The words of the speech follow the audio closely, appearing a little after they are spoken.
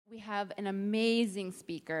have an amazing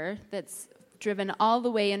speaker that's driven all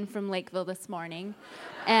the way in from Lakeville this morning.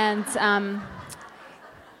 And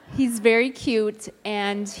he's very cute,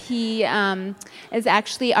 and he is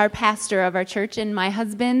actually our pastor of our church and my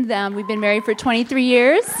husband. We've been married for 23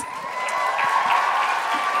 years.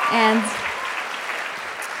 And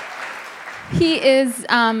he is,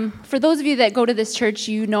 for those of you that go to this church,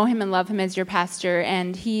 you know him and love him as your pastor,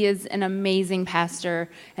 and he is an amazing pastor,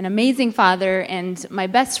 an amazing father, and my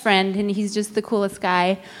best friend, and he's just the coolest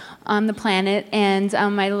guy on the planet, and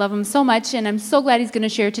I love him so much, and I'm so glad he's going to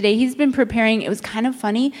share today. He's been preparing. It was kind of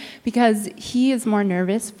funny because he is more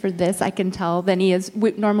nervous for this, I can tell, than he is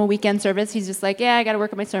normal weekend service. He's just like, yeah, I got to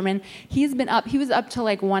work on my sermon. He's been up. He was up till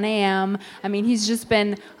like 1 a.m. I mean, he's just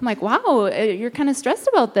been, I'm like, wow, you're kind of stressed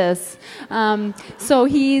about this. So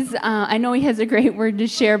he's, I know he has a great word to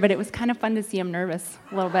share, but it was kind of fun to see him nervous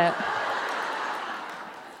a little bit.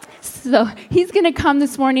 So he's going to come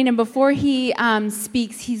this morning, and before he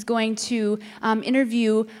speaks, he's going to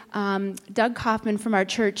interview Doug Kaufman from our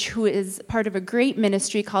church, who is part of a great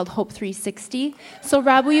ministry called Hope 360. So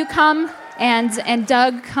Rob, will you come, and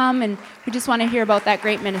Doug come, and we just want to hear about that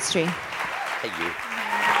great ministry. Thank you.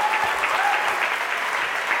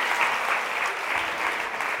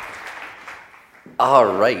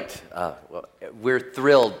 All right. Well, we're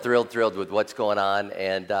thrilled with what's going on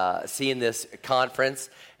and seeing this conference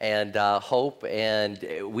and Hope. And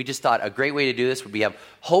we just thought a great way to do this would be have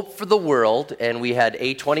Hope for the World. And we had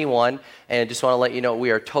A21. And just want to let you know,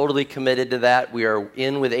 we are totally committed to that. We are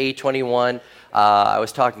in with A21. I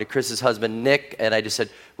was talking to Chris's husband, Nick, and I just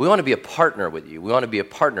said, we want to be a partner with you. We want to be a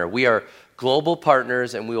partner. We are global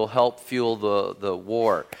partners, and we will help fuel the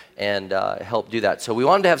war and help do that. So we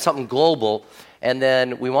wanted to have something global. And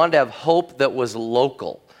then we wanted to have hope that was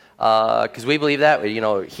local, because we believe that,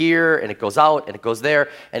 here, and it goes out, and it goes there,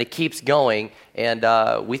 and it keeps going.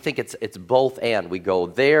 And we think it's both and. We go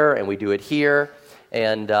there, and we do it here.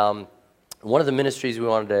 And one of the ministries we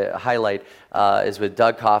wanted to highlight is with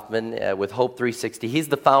Doug Kaufman with Hope 360. He's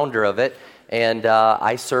the founder of it, and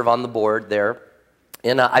I serve on the board there.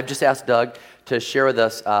 And I've just asked Doug to share with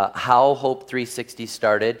us how Hope 360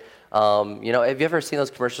 started. Have you ever seen those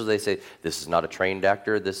commercials? They say, this is not a trained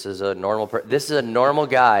actor. This is a normal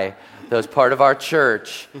guy that was part of our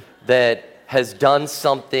church that has done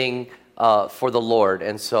something for the Lord.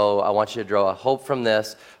 And so I want you to draw a hope from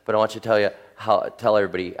this, but I want you to tell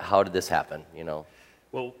everybody, how did this happen,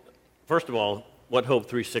 Well, first of all, what Hope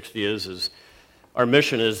 360 is our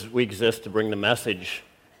mission is we exist to bring the message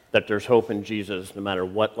that there's hope in Jesus no matter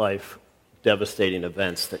what life devastating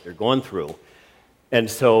events that you're going through. And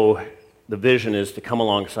so the vision is to come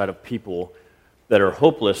alongside of people that are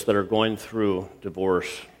hopeless, that are going through divorce,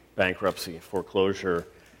 bankruptcy, foreclosure,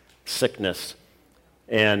 sickness.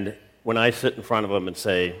 And when I sit in front of them and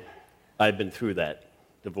say, I've been through that,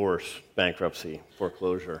 divorce, bankruptcy,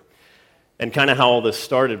 foreclosure. And kind of how all this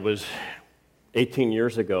started was 18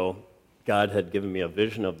 years ago, God had given me a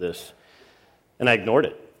vision of this, and I ignored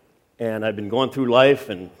it. And I've been going through life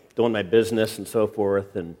and doing my business and so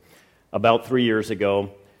forth, and about 3 years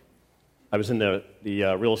ago, I was in the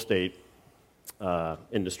real estate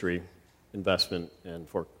industry, investment and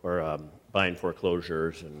buying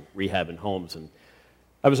foreclosures and rehabbing homes, and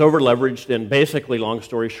I was over-leveraged, and basically, long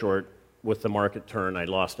story short, with the market turn, I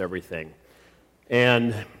lost everything,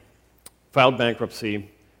 and filed bankruptcy,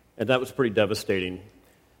 and that was pretty devastating.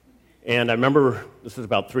 And I remember, this is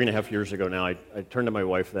about 3.5 years ago now, I turned to my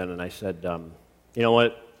wife then and I said, you know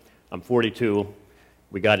what, I'm 42,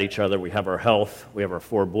 we got each other, we have our health, we have our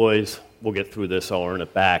 4 boys, we'll get through this, I'll earn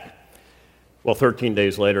it back. Well, 13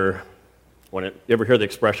 days later, you ever hear the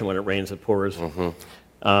expression, when it rains, it pours?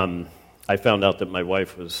 Mm-hmm. I found out that my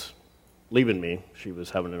wife was leaving me. She was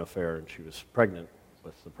having an affair, and she was pregnant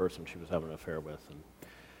with the person she was having an affair with. And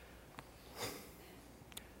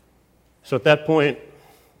so at that point,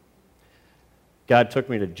 God took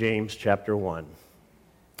me to James chapter 1.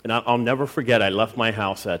 And I'll never forget, I left my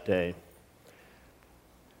house that day.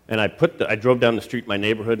 And I drove down the street in my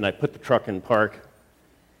neighborhood, and I put the truck in park,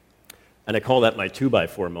 and I call that my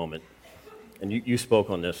 2x4 moment. And you spoke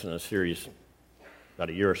on this in a series about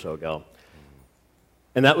a year or so ago.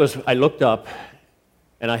 And that was, I looked up,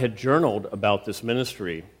 and I had journaled about this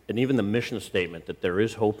ministry, and even the mission statement that there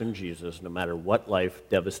is hope in Jesus no matter what life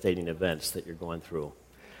devastating events that you're going through.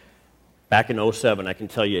 Back in 2007, I can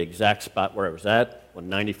tell you exact spot where I was at. When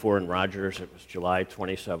 94 in Rogers, it was July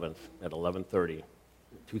 27th at 11:30.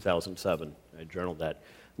 2007. I journaled that.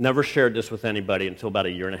 Never shared this with anybody until about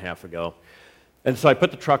 1.5 years ago. And so I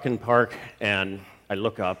put the truck in park, and I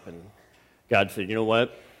look up, and God said, you know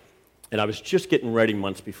what? And I was just getting ready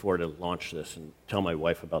months before to launch this and tell my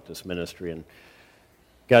wife about this ministry. And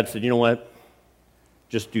God said, you know what?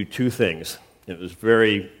 Just do two things. And it was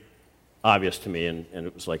very obvious to me, and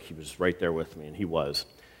it was like he was right there with me, and he was.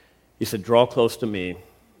 He said, draw close to me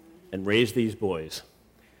and raise these boys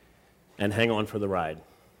and hang on for the ride.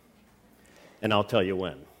 And I'll tell you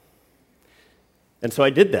when. And so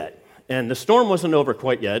I did that. And the storm wasn't over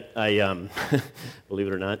quite yet. I, believe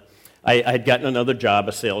it or not, I had gotten another job,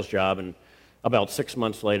 a sales job, and about 6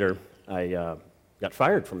 months later, I got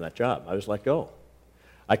fired from that job. I was let go.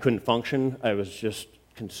 I couldn't function. I was just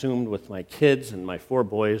consumed with my kids and my 4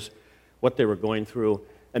 boys, what they were going through.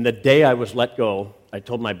 And the day I was let go, I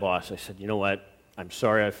told my boss, I said, you know what, I'm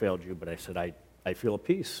sorry I failed you, but I said, I feel at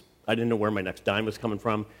peace. I didn't know where my next dime was coming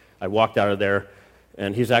from. I walked out of there,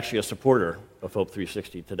 and he's actually a supporter of Hope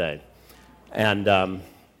 360 today. And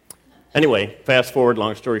anyway, fast forward,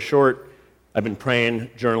 long story short, I've been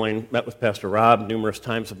praying, journaling, met with Pastor Rob numerous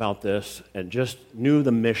times about this, and just knew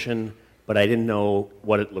the mission, but I didn't know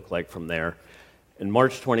what it looked like from there. And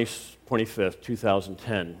March 25th,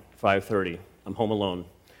 2010, 5:30, I'm home alone.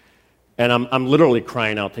 And I'm literally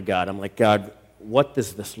crying out to God. I'm like, God, what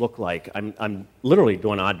does this look like? I'm literally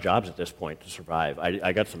doing odd jobs at this point to survive.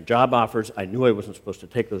 I got some job offers. I knew I wasn't supposed to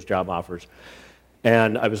take those job offers.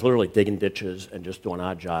 And I was literally digging ditches and just doing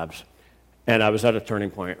odd jobs. And I was at a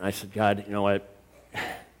turning point. I said, God, you know what?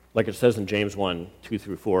 Like it says in James 1, 2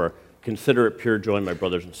 through 4, consider it pure joy, my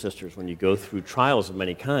brothers and sisters, when you go through trials of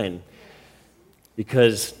many kind,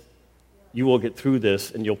 because you will get through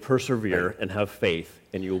this and you'll persevere and have faith,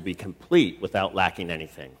 and you will be complete without lacking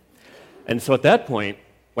anything. And so at that point,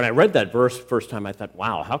 when I read that verse first time, I thought,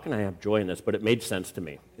 wow, how can I have joy in this? But it made sense to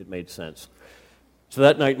me. It made sense. So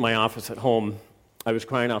that night in my office at home, I was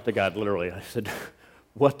crying out to God, literally. I said,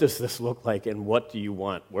 what does this look like, and what do you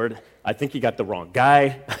want? I think you got the wrong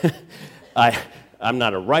guy. I'm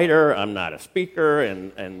not a writer. I'm not a speaker,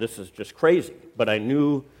 and this is just crazy. But I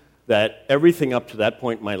knew that everything up to that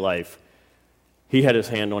point in my life, he had his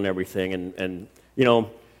hand on everything. And you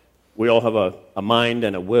know, we all have a mind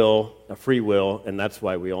and a will, a free will, and that's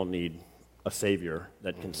why we all need a Savior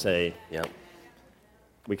that can say, Yep.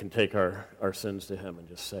 We can take our sins to him and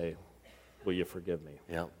just say, will you forgive me?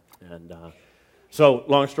 Yep. And so,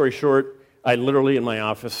 long story short, I literally in my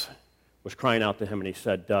office was crying out to him, and he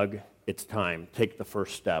said, Doug, it's time. Take the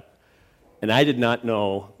first step. And I did not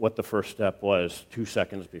know what the first step was 2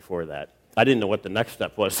 seconds before that. I didn't know what the next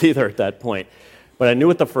step was either at that point. But I knew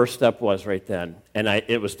what the first step was right then, and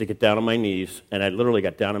it was to get down on my knees, and I literally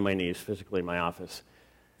got down on my knees physically in my office.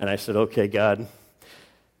 And I said, okay, God,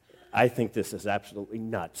 I think this is absolutely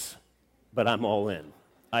nuts, but I'm all in.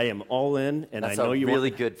 I am all in, and That's I know you want... That's a really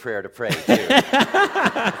good prayer to pray, too.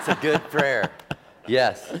 It's a good prayer.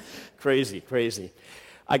 Yes. Crazy.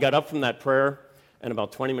 I got up from that prayer, and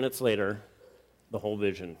about 20 minutes later, the whole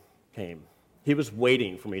vision came. He was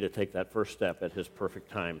waiting for me to take that first step at his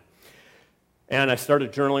perfect time. And I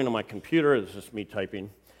started journaling on my computer. This is me typing.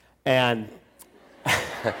 And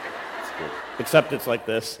except it's like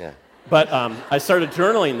this. Yeah. But I started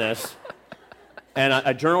journaling this, and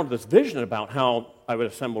I journaled this vision about how I would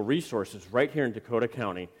assemble resources right here in Dakota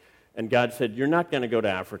County. And God said, you're not going to go to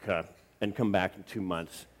Africa and come back in 2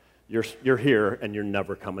 months. You're here, and you're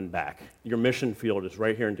never coming back. Your mission field is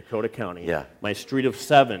right here in Dakota County. Yeah. My street of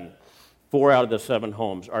 7, 4 out of the 7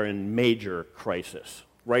 homes are in major crisis,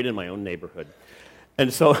 right in my own neighborhood.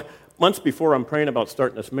 And so months before, I'm praying about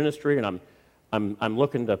starting this ministry, and I'm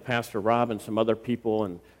looking to Pastor Rob and some other people,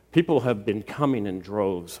 and people have been coming in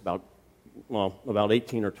droves, about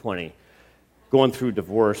 18 or 20, going through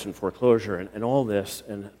divorce and foreclosure and all this,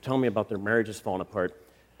 and telling me about their marriages falling apart.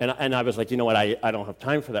 And I was like, you know what, I don't have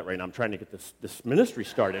time for that right now. I'm trying to get this ministry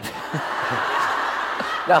started.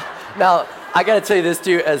 Now, I got to tell you this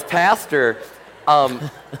too, as pastor,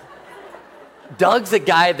 Doug's a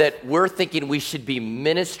guy that we're thinking we should be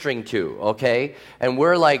ministering to, okay? And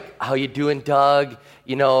we're like, how you doing, Doug?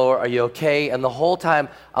 You know, are you okay? And the whole time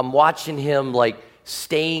I'm watching him like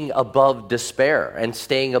staying above despair and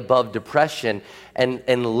staying above depression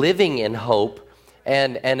and living in hope.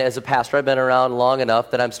 And as a pastor, I've been around long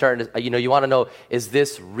enough that I'm starting to, you want to know, is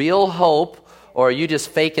this real hope, or are you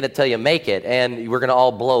just faking it till you make it, and we're going to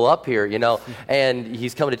all blow up here, and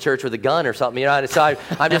he's coming to church with a gun or something, and so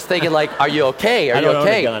I'm just thinking, like, are you okay? Are you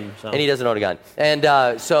okay? Own a gun, so. And he doesn't own a gun. And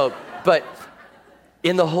but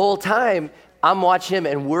in the whole time, I'm watching him,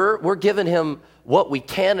 and we're giving him what we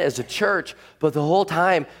can as a church, but the whole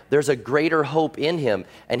time, there's a greater hope in him,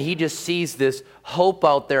 and he just sees this hope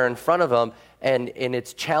out there in front of him, and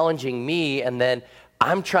it's challenging me, and then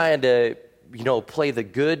I'm trying to play the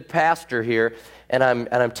good pastor here, and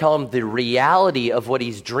I'm telling him the reality of what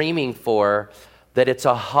he's dreaming for, that it's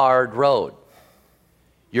a hard road.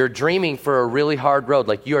 You're dreaming for a really hard road.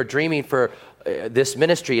 Like, you are dreaming for this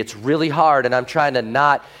ministry. It's really hard, and I'm trying to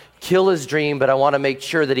not kill his dream, but I want to make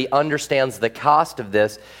sure that he understands the cost of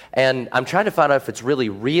this. And I'm trying to find out if it's really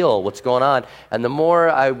real, what's going on. And the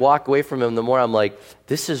more I walk away from him, the more I'm like,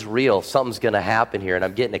 this is real. Something's going to happen here. And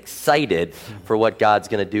I'm getting excited for what God's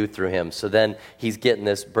going to do through him. So then he's getting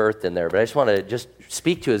this birth in there. But I just want to just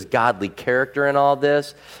speak to his godly character in all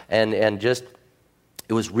this, and just,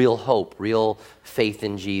 it was real hope, real faith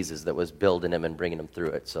in Jesus that was building him and bringing him through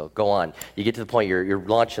it. So go on. You get to the point you're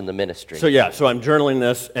launching the ministry. So I'm journaling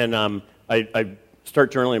this, and I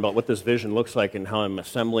start journaling about what this vision looks like and how I'm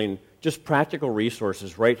assembling just practical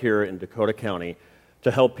resources right here in Dakota County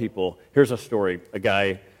to help people. Here's a story. A guy,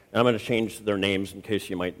 and I'm going to change their names in case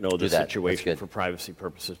you might know the situation for privacy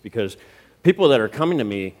purposes, because people that are coming to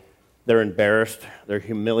me, they're embarrassed, they're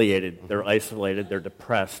humiliated, they're isolated, they're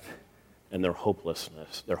depressed, and they're hopeless.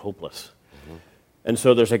 Mm-hmm. And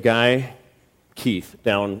so there's a guy, Keith,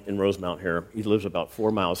 down in Rosemount here. He lives about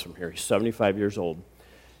 4 miles from here. He's 75 years old.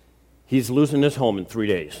 He's losing his home in 3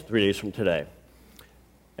 days from today.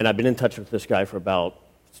 And I've been in touch with this guy for about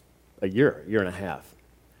a year and a half.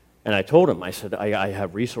 And I told him, I said, I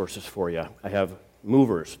have resources for you. I have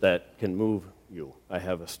movers that can move you. I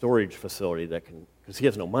have a storage facility that can, because he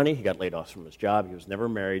has no money. He got laid off from his job. He was never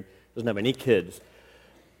married, doesn't have any kids.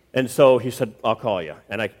 And so he said, I'll call you.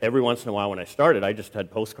 And every once in a while when I started, I just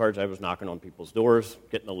had postcards. I was knocking on people's doors,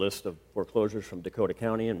 getting a list of foreclosures from Dakota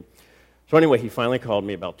County. And so anyway, he finally called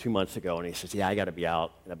me about 2 months ago, and he says, I got to be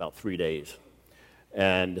out in about 3 days.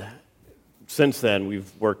 And since then,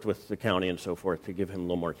 we've worked with the county and so forth to give him a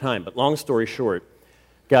little more time. But long story short,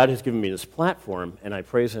 God has given me this platform, and I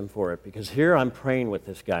praise him for it, because here I'm praying with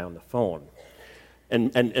this guy on the phone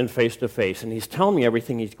and face to face, and he's telling me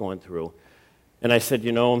everything he's going through. And I said,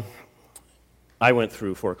 I went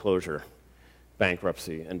through foreclosure,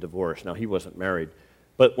 bankruptcy, and divorce. Now, he wasn't married.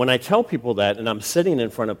 But when I tell people that, and I'm sitting in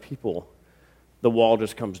front of people, the wall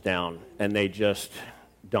just comes down, and they just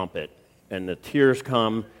dump it. And the tears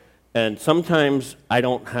come, and sometimes I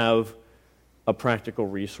don't have a practical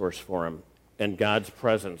resource for them. And God's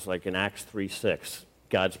presence, like in Acts 3:6,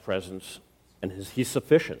 God's presence, and he's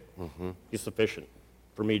sufficient. Mm-hmm. He's sufficient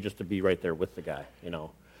for me just to be right there with the guy,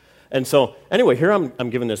 And so, anyway, here I'm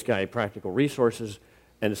giving this guy practical resources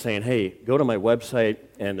and saying, hey, go to my website,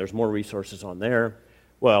 and there's more resources on there.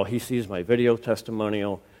 Well, he sees my video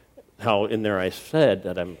testimonial, how in there I said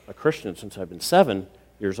that I'm a Christian since I've been 7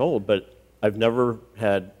 years old, but I've never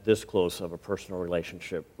had this close of a personal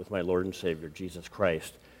relationship with my Lord and Savior, Jesus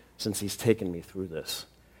Christ, since he's taken me through this.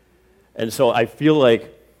 And so I feel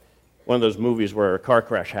like one of those movies where a car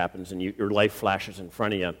crash happens and your life flashes in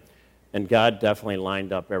front of you. And God definitely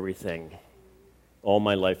lined up everything, all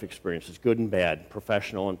my life experiences, good and bad,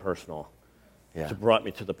 professional and personal, to brought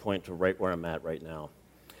me to the point to right where I'm at right now.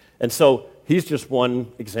 And so he's just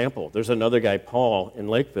one example. There's another guy, Paul, in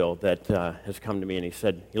Lakeville that has come to me, and he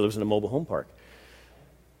said he lives in a mobile home park.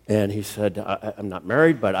 And he said, I'm not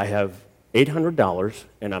married, but I have $800,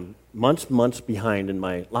 and I'm months behind in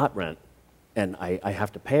my lot rent, and I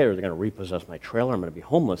have to pay it, or they're going to repossess my trailer. I'm going to be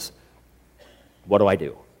homeless. What do I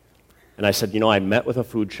do? And I said, I met with a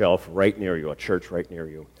food shelf right near you, a church right near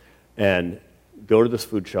you, and go to this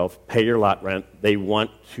food shelf, pay your lot rent. They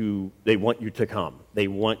want you to come. They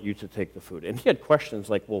want you to take the food. And he had questions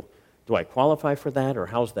like, well, do I qualify for that, or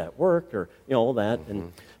how's that work, or all that. Mm-hmm.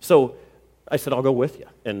 And so I said, I'll go with you.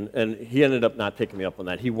 And he ended up not taking me up on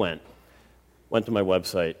that. He went to my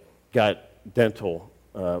website, got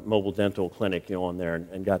mobile dental clinic, on there,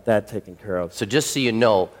 and got that taken care of. So just so you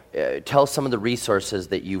know, tell some of the resources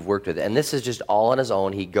that you've worked with. And this is just all on his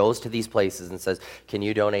own. He goes to these places and says, can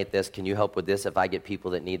you donate this? Can you help with this if I get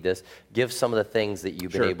people that need this? Give some of the things that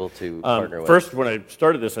you've been able to partner with. First, when I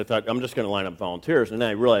started this, I thought, I'm just going to line up volunteers. And then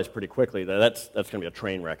I realized pretty quickly that that's going to be a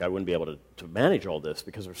train wreck. I wouldn't be able to manage all this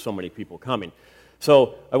because there's so many people coming.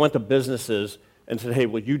 So I went to businesses and said, hey,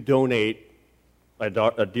 will you donate a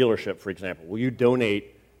dealership, for example? Will you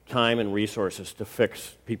donate time and resources to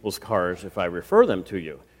fix people's cars if I refer them to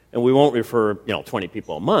you? And we won't refer 20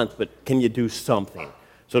 people a month, but can you do something?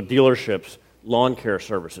 So dealerships, lawn care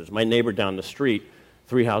services. My neighbor down the street,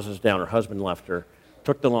 3 houses down, her husband left her,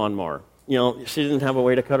 took the lawnmower. She didn't have a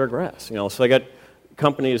way to cut her grass. So I got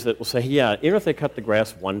companies that will say, yeah, even if they cut the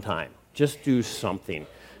grass one time, just do something.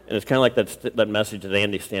 And it's kind of like that message that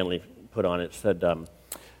Andy Stanley put on it. Said,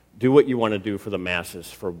 do what you want to do for the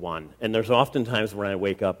masses for one. And there's often times when I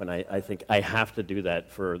wake up and I think I have to do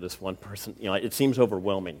that for this one person. It seems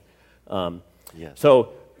overwhelming. Yes.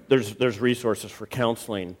 So there's resources for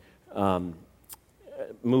counseling,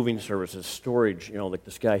 moving services, storage. Like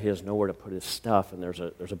this guy, he has nowhere to put his stuff, and there's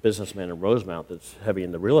a businessman in Rosemount that's heavy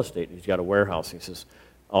in the real estate. He's got a warehouse. He says,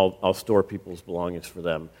 I'll store people's belongings for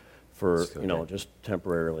them for just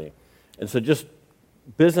temporarily. And so just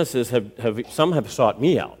businesses some have sought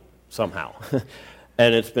me out somehow.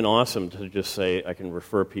 And it's been awesome to just say I can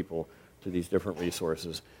refer people to these different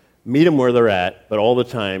resources, meet them where they're at, but all the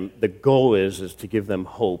time the goal is to give them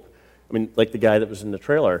hope. I mean, like the guy that was in the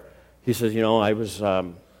trailer, he says, I was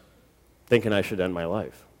thinking I should end my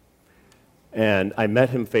life. And I met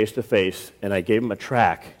him face to face, and I gave him a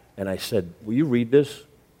tract, and I said, will you read this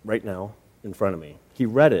right now in front of me? He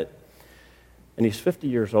read it, and he's 50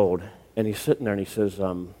 years old, and he's sitting there, and he says,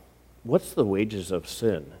 what's the wages of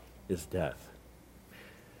sin is death.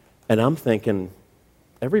 And I'm thinking,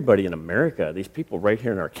 everybody in America, these people right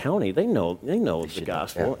here in our county, they know the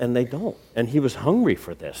gospel, and they don't. And he was hungry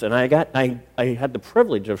for this. And I had the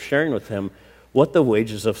privilege of sharing with him what the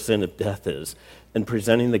wages of sin of death is and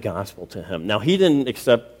presenting the gospel to him. Now, he didn't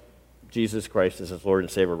accept Jesus Christ as his Lord and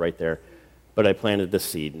Savior right there, but I planted the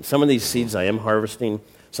seed. And some of these seeds I am harvesting,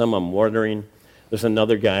 some I'm watering. There's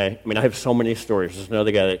another guy, I have so many stories. There's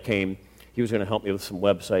another guy that came. He was going to help me with some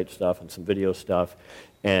website stuff and some video stuff.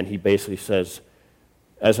 And he basically says,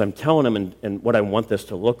 as I'm telling him and what I want this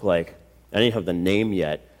to look like, I didn't have the name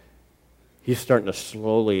yet, he's starting to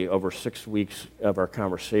slowly, over 6 weeks of our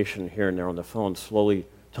conversation here and there on the phone, slowly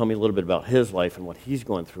tell me a little bit about his life and what he's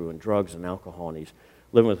going through and drugs and alcohol. And he's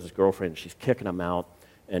living with his girlfriend, and she's kicking him out,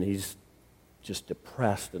 and he's just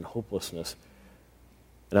depressed and hopelessness.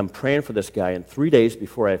 And I'm praying for this guy, and 3 days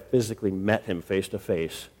before I physically met him face to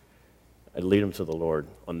face, I'd lead him to the Lord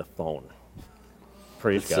on the phone.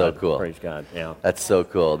 Praise God. So cool. Praise God, yeah. That's so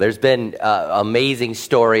cool. There's been amazing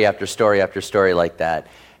story after story after story like that.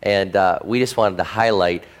 And we just wanted to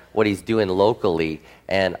highlight what he's doing locally.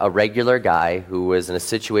 And a regular guy who was in a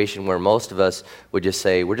situation where most of us would just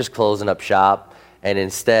say, we're just closing up shop. And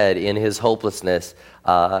instead, in his hopelessness,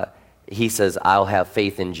 he says, I'll have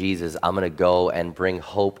faith in Jesus. I'm going to go and bring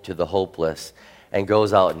hope to the hopeless. And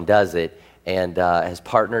goes out and does it. And has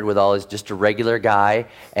partnered with just a regular guy,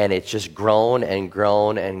 and it's just grown and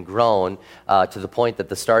grown and grown to the point that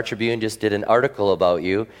the Star Tribune just did an article about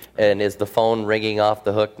you. And is the phone ringing off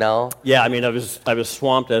the hook now? Yeah, I was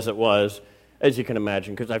swamped as it was, as you can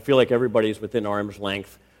imagine, because I feel like everybody's within arm's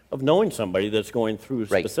length of knowing somebody that's going through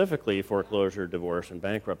specifically foreclosure, divorce, and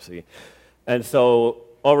bankruptcy. And so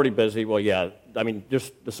already busy. Well, yeah,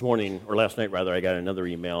 just this morning, or last night rather, I got another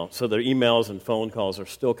email. So the emails and phone calls are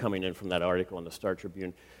still coming in from that article in the Star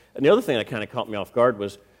Tribune. And the other thing that kind of caught me off guard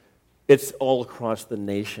was it's all across the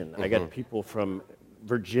nation. I got people from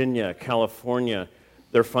Virginia, California.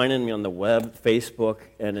 They're finding me on the web, Facebook,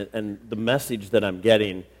 and the message that I'm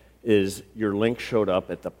getting is your link showed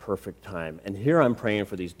up at the perfect time. And here I'm praying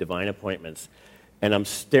for these divine appointments, and I'm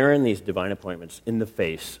staring these divine appointments in the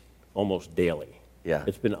face almost daily. Yeah.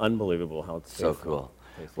 It's been unbelievable how it's so cool.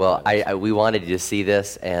 Well, we wanted you to see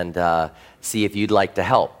this and see if you'd like to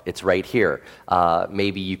help. It's right here.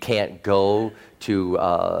 Maybe you can't go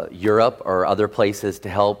to Europe or other places to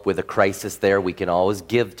help with a crisis there. We can always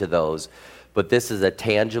give to those. But this is a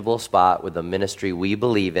tangible spot with a ministry we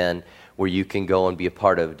believe in where you can go and be a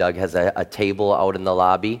part of. Doug has a table out in the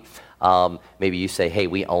lobby. Maybe you say, hey,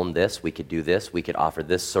 we own this, we could do this, we could offer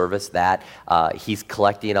this service, that. He's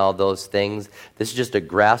collecting all those things. This is just a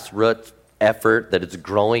grassroots effort that is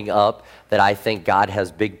growing up that I think God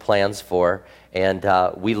has big plans for. And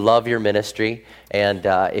we love your ministry. And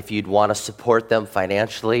if you'd want to support them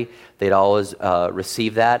financially, they'd always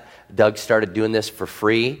receive that. Doug started doing this for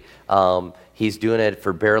free. He's doing it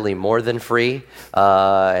for barely more than free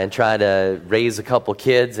and trying to raise a couple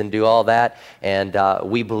kids and do all that. And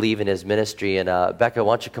we believe in his ministry. And Becca,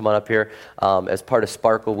 why don't you come on up here? As part of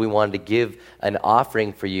Sparkle, we wanted to give an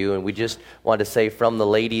offering for you. And we just wanted to say from the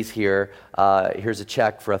ladies here, here's a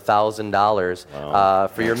check for $1,000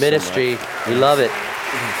 for your ministry. We love it.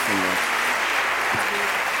 Thanks so much.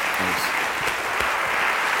 Thanks.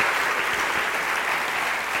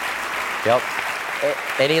 Yep.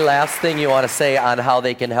 Any last thing you want to say on how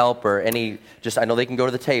they can help, or I know they can go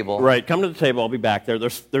to the table. Right, come to the table. I'll be back there.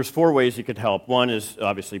 There's 4 ways you could help. One is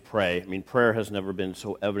obviously pray. Prayer has never been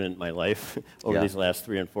so evident in my life over these last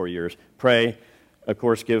 3 and 4 years. Pray, of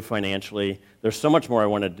course, give financially. There's so much more I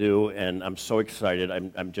want to do, and I'm so excited.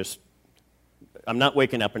 I'm not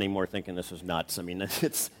waking up anymore thinking this is nuts.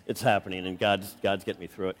 It's happening, and God's getting me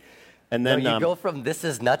through it. And then you go from this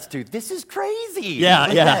is nuts to this is crazy. Yeah,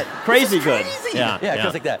 like yeah, that. crazy good. Crazy. Yeah, it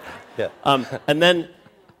goes like that. Yeah. And then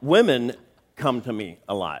women come to me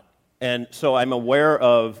a lot. And so I'm aware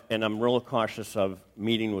of, and I'm real cautious of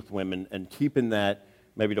meeting with women and keeping that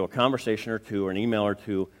maybe to a conversation or two or an email or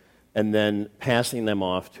two, and then passing them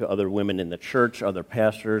off to other women in the church, other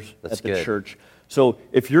pastors at the church. So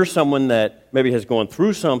if you're someone that maybe has gone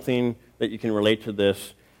through something that you can relate to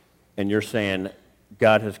this, and you're saying,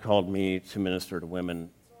 God has called me to minister to women,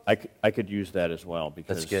 I could use that as well,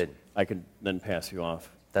 because I could then pass you off.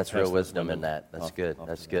 That's real wisdom in that. That's good.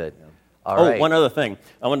 That's good. Yeah. All right. One other thing.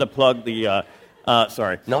 I wanted to plug the,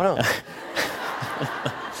 sorry. No.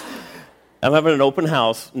 I'm having an open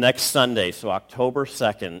house next Sunday, so October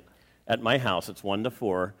 2nd, at my house. It's 1 to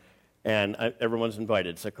 4, and everyone's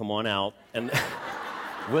invited, so come on out. And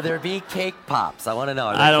will there be cake pops? I want to know.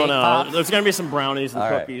 I don't know. Pops? There's going to be some brownies and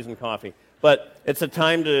cookies and coffee. But it's a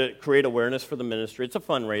time to create awareness for the ministry. It's a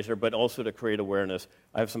fundraiser, but also to create awareness.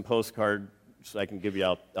 I have some postcards I can give you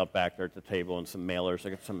out back there at the table, and some mailers. I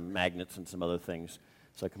got some magnets and some other things.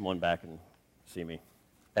 So come on back and see me.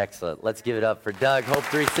 Excellent. Let's give it up for Doug, Hope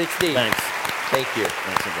 360. Thanks. Thank you.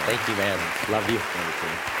 Thank you, man. Love you. Thank you.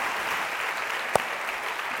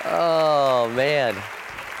 Oh, man.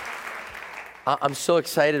 I'm so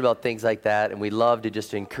excited about things like that, and we love to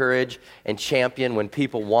just encourage and champion when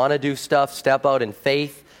people want to do stuff, step out in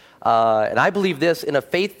faith. And I believe this, in a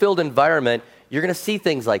faith-filled environment, you're going to see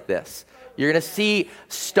things like this. You're going to see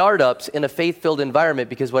startups in a faith-filled environment,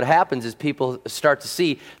 because what happens is people start to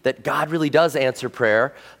see that God really does answer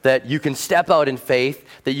prayer, that you can step out in faith,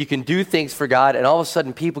 that you can do things for God, and all of a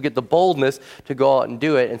sudden people get the boldness to go out and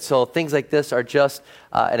do it. And so things like this are just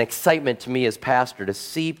an excitement to me as pastor, to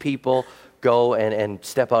see people go and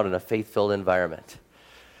step out in a faith-filled environment.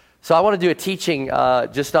 So I want to do a teaching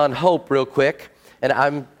just on hope real quick, and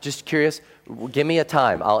I'm just curious. Give me a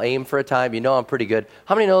time. I'll aim for a time. You know I'm pretty good.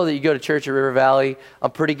 How many know that you go to church at River Valley?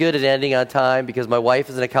 I'm pretty good at ending on time, because my wife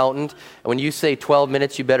is an accountant. And when you say 12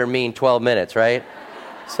 minutes, you better mean 12 minutes, right?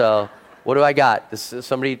 So what do I got? This is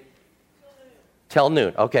somebody? Till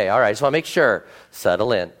noon. Okay, all right. So I'll make sure.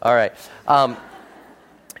 Settle in. All right.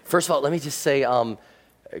 First of all, let me just say,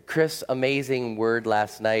 Chris, amazing word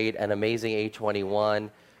last night, and amazing A21.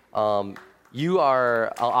 You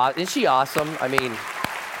are, isn't she awesome? I mean...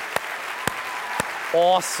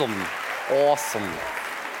 Awesome.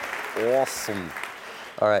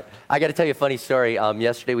 All right. I got to tell you a funny story.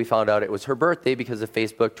 Yesterday we found out it was her birthday because of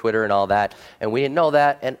Facebook, Twitter, and all that. And we didn't know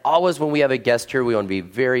that. And always when we have a guest here, we want to be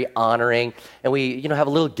very honoring. And we, have a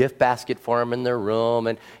little gift basket for them in their room,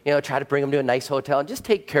 and, try to bring them to a nice hotel and just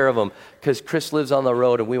take care of them, because Chris lives on the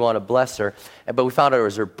road and we want to bless her. But we found out it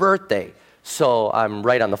was her birthday. So I'm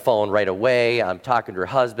right on the phone right away. I'm talking to her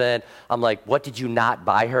husband. I'm like, what did you not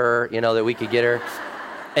buy her, that we could get her?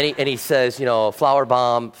 And he says, flower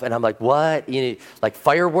bomb. And I'm like, what? Like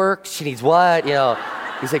fireworks? She needs what?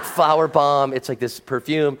 He's like, flower bomb. It's like this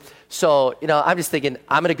perfume. So, I'm just thinking,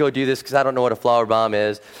 I'm going to go do this because I don't know what a flower bomb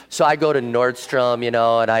is. So I go to Nordstrom,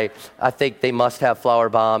 and I think they must have flower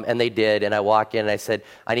bomb, and they did. And I walk in and I said,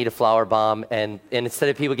 I need a flower bomb. And instead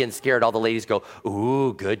of people getting scared, all the ladies go,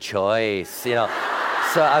 ooh, good choice, So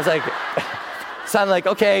I was like, I'm like,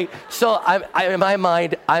 okay. So in my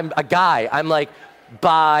mind, I'm a guy. I'm like,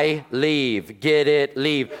 buy, leave, get it,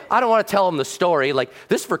 leave. I don't want to tell them the story. Like,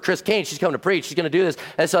 this is for Chris Kane. She's coming to preach. She's going to do this.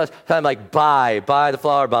 And so I'm like, buy the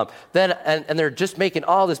flower bomb. Then, and they're just making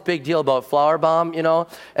all this big deal about flower bomb,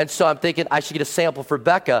 And so I'm thinking I should get a sample for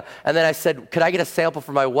Becca. And then I said, could I get a sample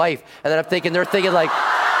for my wife? And then I'm thinking, they're thinking like...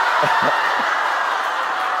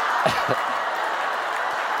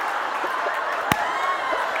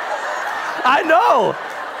 I know.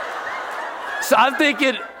 So I'm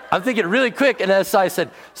thinking really quick, and then so I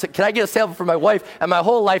said, can I get a sample for my wife? And my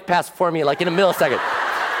whole life passed for me like in a millisecond.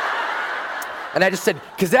 And I just said,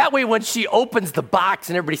 because that way when she opens the box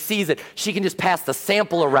and everybody sees it, she can just pass the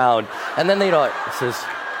sample around. And then it says,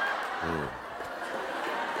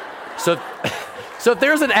 So if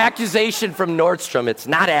there's an accusation from Nordstrom, it's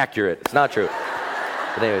not accurate. It's not true.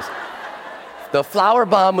 But anyways, the flower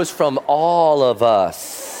bomb was from all of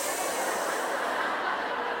us.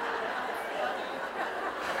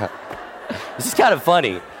 This is kind of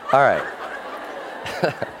funny. All right.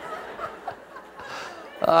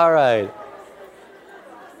 All right.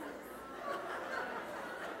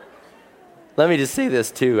 Let me just say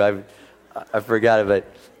this too. I forgot it, but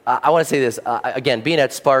I want to say this. Again, being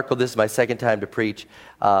at Sparkle, this is my second time to preach,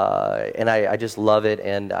 and I just love it,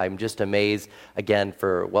 and I'm just amazed, again,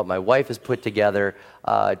 for what my wife has put together.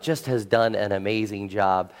 Just has done an amazing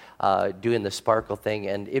job doing the Sparkle thing,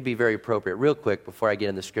 and it'd be very appropriate. Real quick, before I get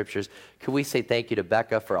in the scriptures, could we say thank you to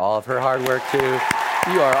Becca for all of her hard work, too?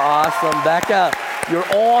 You are awesome, Becca. You're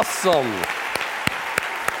awesome.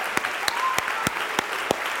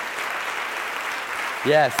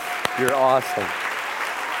 Yes, you're awesome.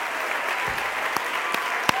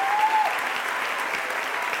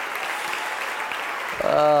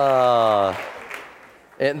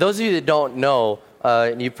 And those of you that don't know,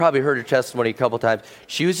 and you've probably heard her testimony a couple times,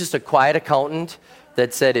 she was just a quiet accountant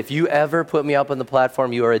that said, if you ever put me up on the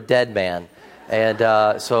platform, you are a dead man.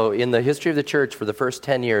 And so in the history of the church, for the first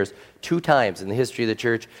 10 years, 2 times in the history of the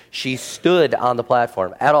church, she stood on the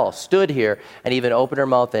platform at all, stood here, and even opened her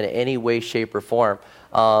mouth in any way, shape, or form.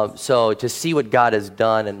 So to see what God has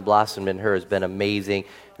done and blossomed in her has been amazing.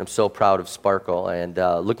 I'm so proud of Sparkle, and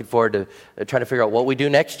looking forward to trying to figure out what we do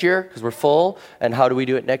next year, because we're full, and how do we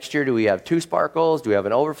do it next year? Do we have 2 Sparkles? Do we have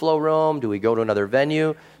an overflow room? Do we go to another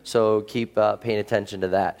venue? So keep paying attention to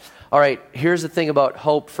that. All right, here's the thing about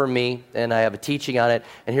hope for me, and I have a teaching on it,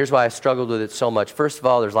 and here's why I struggled with it so much. First of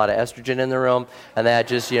all, there's a lot of estrogen in the room, and that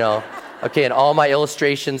just, okay, and all my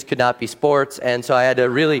illustrations could not be sports, and so I had to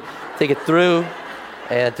really think it through.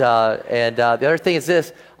 And the other thing is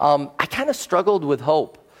this, I kind of struggled with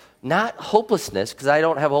hope. Not hopelessness, because I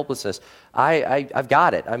don't have hopelessness. I've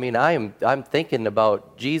got it. I mean, I'm thinking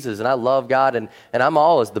about Jesus, and I love God, and I'm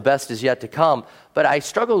always the best is yet to come. But I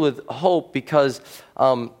struggle with hope because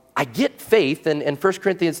I get faith, and 1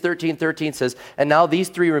 Corinthians 13:13 says, and now these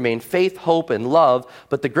 3 remain, faith, hope, and love,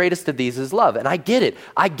 but the greatest of these is love. And I get it.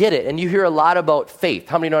 And you hear a lot about faith.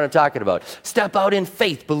 How many know what I'm talking about? Step out in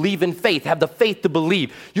faith, believe in faith, have the faith to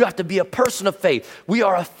believe. You have to be a person of faith. We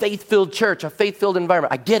are a faith-filled church, a faith-filled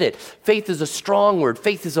environment. I get it. Faith is a strong word.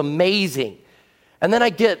 Faith is amazing. And then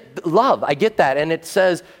I get love. I get that. And it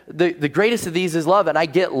says the greatest of these is love. And I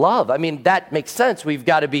get love. I mean, that makes sense. We've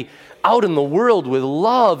got to be out in the world with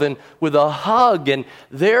love and with a hug and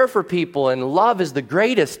there for people. And love is the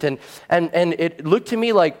greatest. And it looked to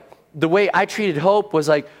me like the way I treated hope was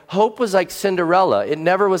like Cinderella. It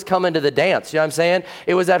never was coming to the dance. You know what I'm saying?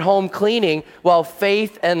 It was at home cleaning while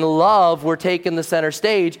faith and love were taking the center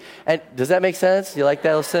stage. And does that make sense? You like that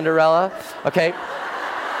little Cinderella? Okay.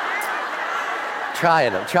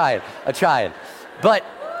 I'm trying. But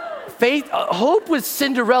faith, hope was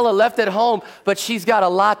Cinderella left at home, but she's got a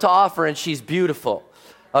lot to offer and she's beautiful,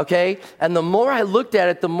 okay? And the more I looked at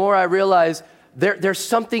it, the more I realized there's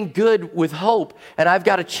something good with hope, and I've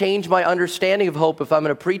got to change my understanding of hope if I'm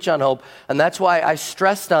going to preach on hope, and that's why I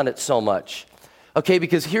stressed on it so much. Okay,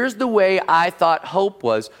 because here's the way I thought hope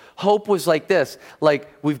was. Hope was like this,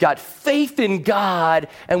 like we've got faith in God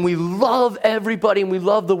and we love everybody and we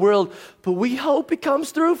love the world, but we hope it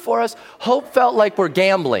comes through for us. Hope felt like we're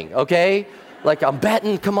gambling, okay? Like I'm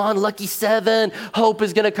betting, come on, lucky 7, hope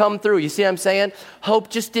is going to come through. You see what I'm saying? Hope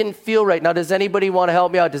just didn't feel right. Now, does anybody want to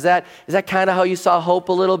help me out? Is that kind of how you saw hope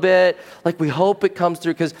a little bit? Like we hope it comes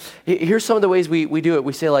through, because here's some of the ways we do it.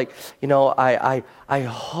 We say like, I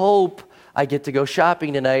hope I get to go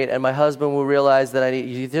shopping tonight, and my husband will realize that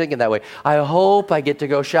you're thinking that way. I hope I get to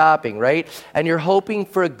go shopping, right? And you're hoping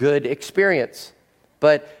for a good experience,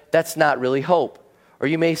 but that's not really hope. Or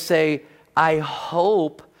you may say, I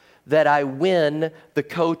hope that I win the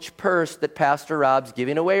Coach purse that Pastor Rob's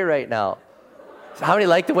giving away right now. So how many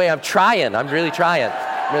like the way I'm trying? I'm really trying.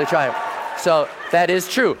 So that is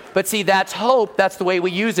true. But see, that's hope. That's the way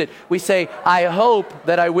we use it. We say, I hope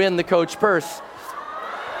that I win the Coach purse.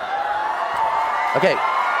 Okay,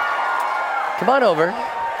 come on over.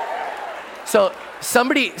 So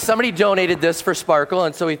somebody donated this for Sparkle,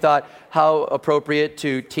 and so we thought how appropriate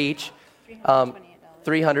to teach.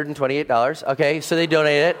 $328. Okay, so they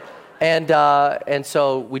donated it, and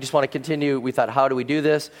so we just want to continue. We thought, how do we do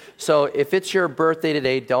this? So if it's your birthday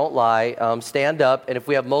today, don't lie. Stand up, and if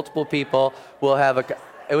we have multiple people, we'll have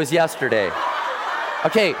it was yesterday.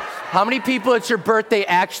 Okay, how many people it's your birthday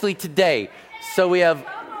actually today? So we have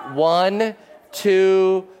 1,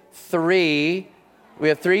 2, 3. We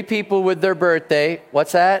have 3 people with their birthday.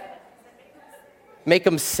 What's that? Make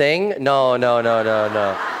them sing? No.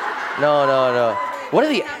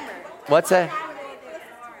 What's that?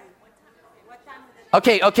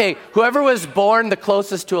 Okay. Whoever was born the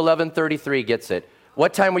closest to 11:33 gets it.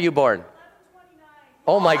 What time were you born?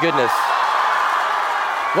 Oh my goodness.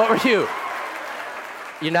 What were you?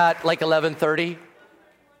 You're not like 11:30?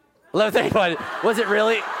 11:31. Was it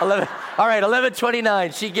really 11? All right,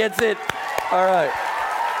 11:29. She gets it. All right.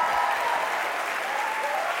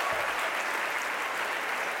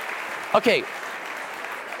 Okay.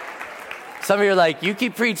 Some of you are like, you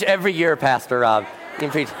can preach every year, Pastor Rob. You can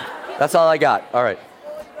preach. That's all I got. All right.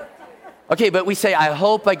 Okay, but we say, I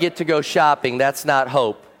hope I get to go shopping. That's not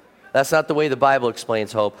hope. That's not the way the Bible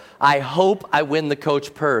explains hope. I hope I win the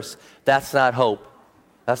Coach purse. That's not hope.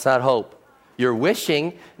 That's not hope. You're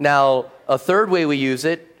wishing. Now, a third way we use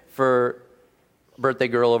it for birthday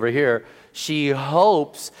girl over here, She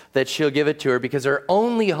hopes that she'll give it to her because her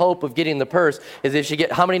only hope of getting the purse is if she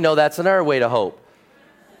get, how many know that's another way to hope?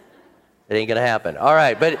 It ain't gonna happen. All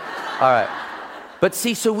right. But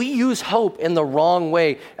see, so we use hope in the wrong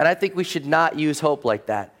way, and I think we should not use hope like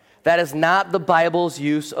that. That is not the Bible's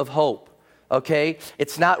use of hope, okay?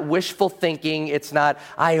 It's not wishful thinking. It's not,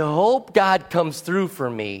 I hope God comes through for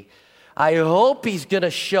me. I hope he's going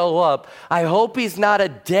to show up. I hope he's not a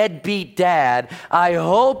deadbeat dad. I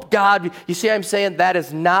hope God, you see what I'm saying? That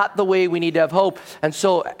is not the way we need to have hope. And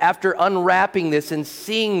so after unwrapping this and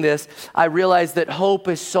seeing this, I realized that hope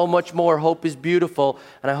is so much more. Hope is beautiful.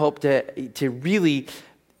 And I hope to really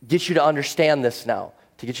get you to understand this now,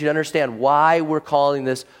 to get you to understand why we're calling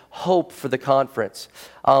this hope for the conference.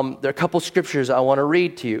 There are a couple scriptures I want to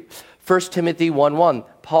read to you. 1 Timothy 1:1,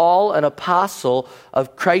 Paul, an apostle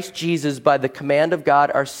of Christ Jesus by the command of God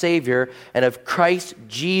our Savior, and of Christ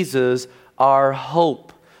Jesus our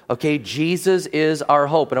hope. Okay, Jesus is our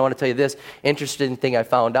hope. And I want to tell you this interesting thing I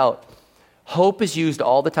found out. Hope is used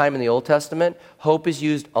all the time in the Old Testament. Hope is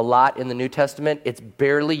used a lot in the New Testament. It's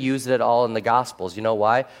barely used at all in the Gospels. You know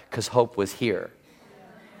why? Because hope was here.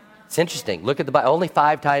 It's interesting. Look at the Bible. Only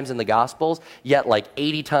 5 times in the Gospels, yet like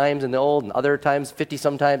 80 times in the Old and other times, 50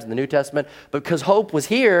 sometimes in the New Testament. But because hope was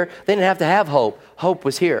here, they didn't have hope. Hope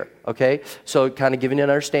was here, okay? So kind of giving you an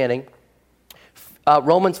understanding.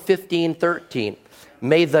 Romans 15:13.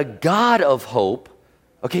 May the God of hope,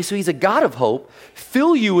 okay, so he's a God of hope,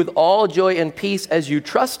 fill you with all joy and peace as you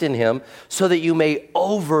trust in him, so that you may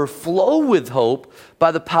overflow with hope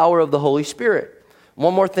by the power of the Holy Spirit.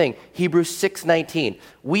 One more thing, Hebrews 6:19.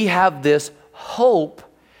 We have this hope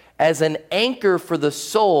as an anchor for the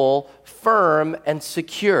soul, firm and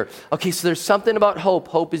secure. Okay, so there's something about hope.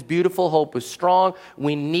 Hope is beautiful. Hope is strong.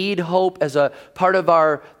 We need hope as a part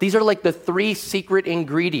of these are like the 3 secret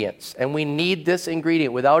ingredients, and we need this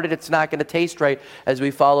ingredient. Without it, it's not going to taste right as we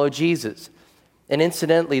follow Jesus. And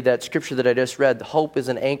incidentally, that scripture that I just read, hope is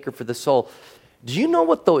an anchor for the soul. Do you know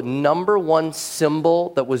what the number one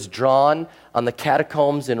symbol that was drawn on the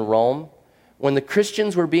catacombs in Rome? When the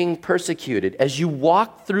Christians were being persecuted, as you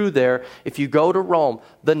walk through there, if you go to Rome,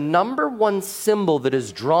 the number one symbol that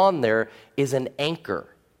is drawn there is an anchor.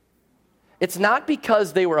 It's not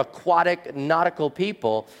because they were aquatic, nautical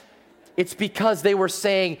people. It's because they were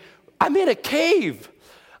saying, I'm in a cave.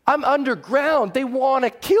 I'm underground. They want to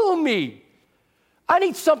kill me. I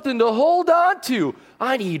need something to hold on to.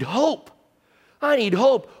 I need hope. I need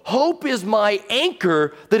hope. Hope is my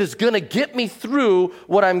anchor that is going to get me through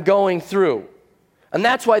what I'm going through. And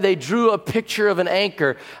that's why they drew a picture of an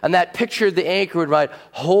anchor. And that picture of the anchor would write,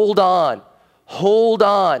 hold on, hold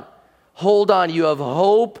on, hold on. You have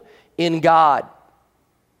hope in God.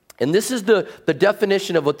 And this is the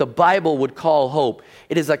definition of what the Bible would call hope.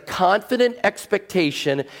 It is a confident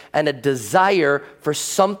expectation and a desire for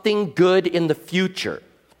something good in the future.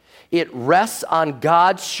 It rests on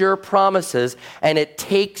God's sure promises, and it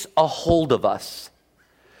takes a hold of us.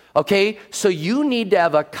 Okay? So you need to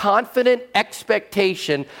have a confident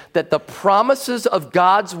expectation that the promises of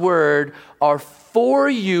God's word are for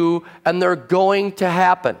you, and they're going to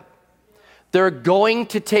happen. They're going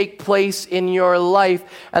to take place in your life,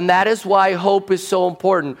 and that is why hope is so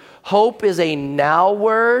important. Hope is a now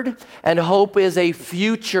word, and hope is a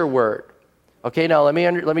future word. Okay, now let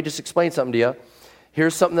me just explain something to you.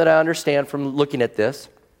 Here's something that I understand from looking at this.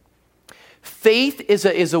 Faith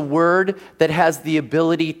is a word that has the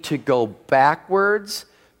ability to go backwards,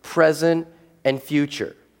 present, and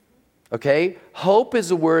future. Okay? Hope is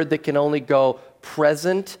a word that can only go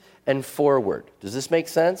present and forward. Does this make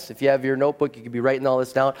sense? If you have your notebook, you could be writing all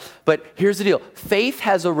this down. But here's the deal. Faith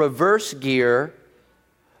has a reverse gear.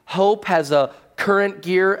 Hope has a current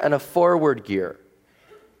gear and a forward gear.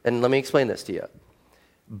 And let me explain this to you.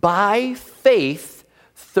 By faith,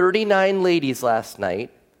 39 ladies last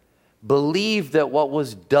night believed that what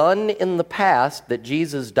was done in the past, that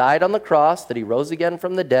Jesus died on the cross, that he rose again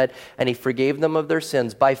from the dead, and he forgave them of their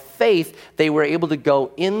sins. By faith, they were able to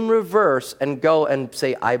go in reverse and go and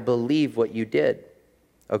say, I believe what you did.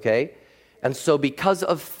 Okay? And so because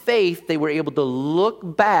of faith, they were able to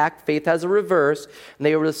look back. Faith has a reverse. And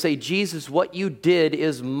they were able to say, Jesus, what you did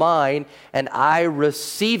is mine, and I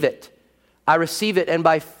receive it. I receive it, and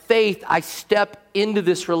by faith, I step into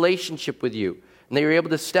this relationship with you. And they were able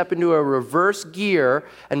to step into a reverse gear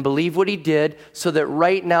and believe what he did, so that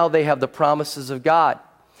right now they have the promises of God.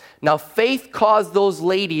 Now, faith caused those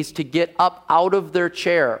ladies to get up out of their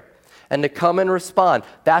chair and to come and respond.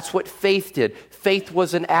 That's what faith did. Faith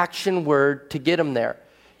was an action word to get them there.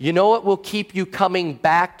 You know what will keep you coming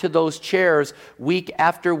back to those chairs week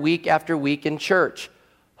after week after week in church?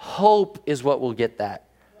 Hope is what will get that.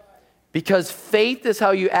 Because faith is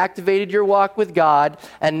how you activated your walk with God,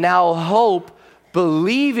 and now hope,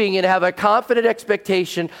 believing and have a confident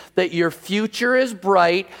expectation that your future is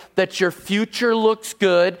bright, that your future looks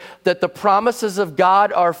good, that the promises of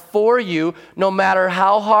God are for you. No matter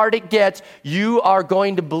how hard it gets, you are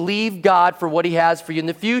going to believe God for what he has for you in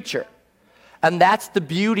the future. And that's the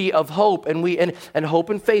beauty of hope. And hope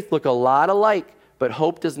and faith look a lot alike, but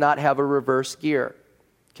hope does not have a reverse gear.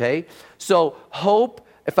 Okay? So hope,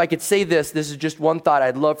 if I could say this is just one thought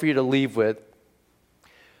I'd love for you to leave with.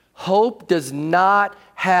 Hope does not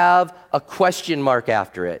have a question mark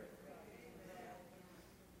after it.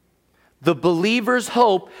 The believer's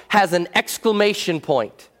hope has an exclamation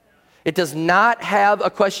point. It does not have a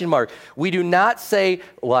question mark. We do not say,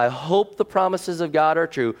 well, I hope the promises of God are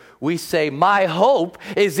true. We say, my hope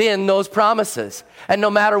is in those promises. And no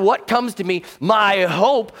matter what comes to me, my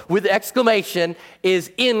hope with exclamation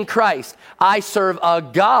is in Christ. I serve a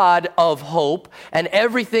God of hope, and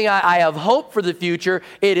everything I have hope for the future.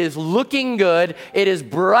 It is looking good. It is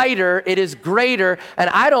brighter. It is greater. And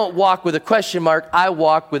I don't walk with a question mark. I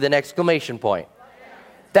walk with an exclamation point.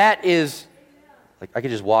 That is... Like, I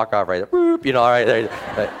could just walk off right there, boop, all right,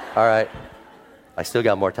 there, all right. I still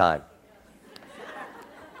got more time.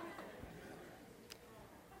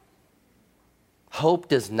 Hope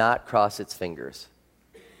does not cross its fingers.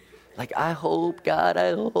 Like, I hope, God,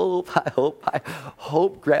 I hope.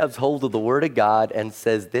 Hope grabs hold of the Word of God and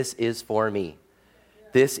says, this is for me.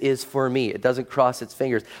 This is for me. It doesn't cross its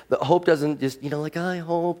fingers. The hope doesn't just, like, I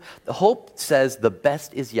hope. The hope says the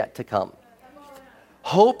best is yet to come.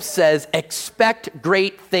 Hope says, expect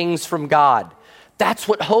great things from God. That's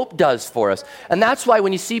what hope does for us. And that's why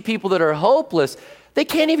when you see people that are hopeless, they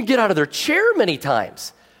can't even get out of their chair many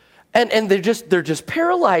times. And they're just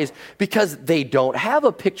paralyzed because they don't have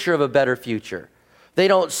a picture of a better future. They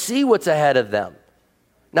don't see what's ahead of them.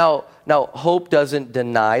 Now, hope doesn't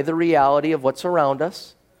deny the reality of what's around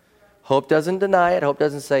us. Hope doesn't deny it. Hope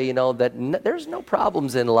doesn't say, that there's no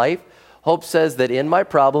problems in life. Hope says that in my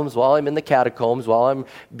problems, while I'm in the catacombs, while I'm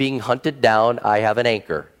being hunted down, I have an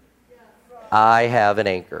anchor. I have an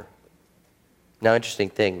anchor. Now,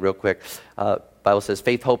 interesting thing, real quick. Bible says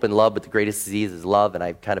faith, hope, and love, but the greatest disease is love, and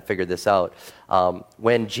I've kind of figured this out.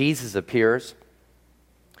 When Jesus appears,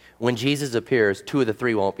 two of the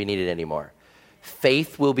three won't be needed anymore.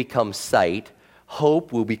 Faith will become sight,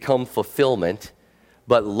 hope will become fulfillment,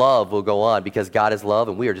 but love will go on because God is love,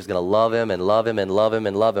 and we are just going to love him and love him and love him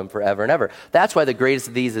and love him forever and ever. That's why the greatest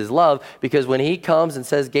of these is love, because when he comes and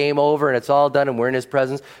says game over and it's all done and we're in his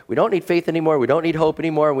presence, we don't need faith anymore, we don't need hope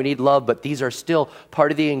anymore, we need love, but these are still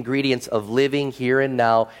part of the ingredients of living here and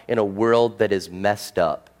now in a world that is messed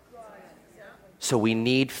up. So we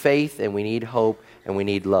need faith and we need hope and we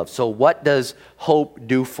need love. So what does hope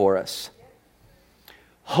do for us?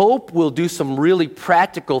 Hope will do some really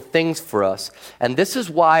practical things for us. And this is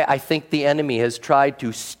why I think the enemy has tried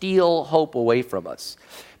to steal hope away from us.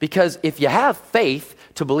 Because if you have faith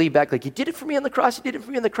to believe back, like you did it for me on the cross,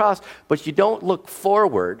 but you don't look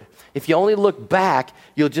forward, if you only look back,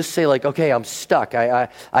 you'll just say like, okay, I'm stuck. I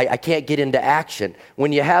can't get into action.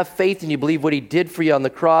 When you have faith and you believe what he did for you on the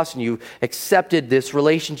cross and you accepted this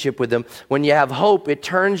relationship with him, when you have hope, it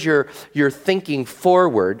turns your thinking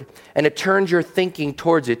forward and it turns your thinking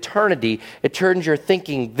towards eternity. It turns your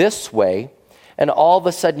thinking this way. And all of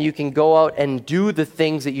a sudden you can go out and do the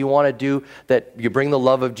things that you want to do, that you bring the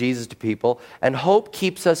love of Jesus to people. And hope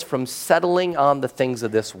keeps us from settling on the things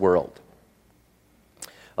of this world.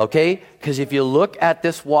 Okay? Because if you look at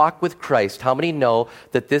this walk with Christ, how many know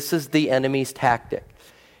that this is the enemy's tactic?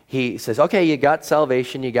 He says, okay, you got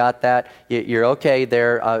salvation, you got that, you're okay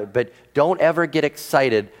there, but don't ever get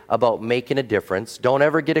excited about making a difference. Don't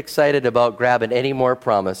ever get excited about grabbing any more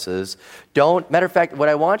promises. Matter of fact, what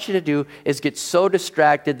I want you to do is get so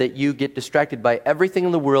distracted that you get distracted by everything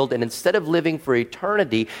in the world, and instead of living for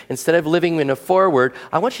eternity, instead of living in a forward,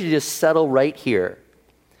 I want you to just settle right here.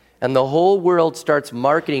 And the whole world starts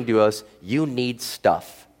marketing to us, you need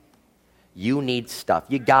stuff. You need stuff.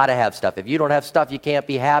 You got to have stuff. If you don't have stuff, you can't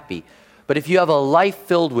be happy. But if you have a life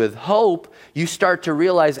filled with hope, you start to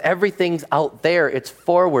realize everything's out there. It's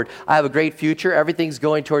forward. I have a great future. Everything's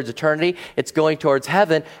going towards eternity. It's going towards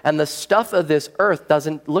heaven. And the stuff of this earth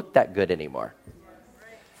doesn't look that good anymore.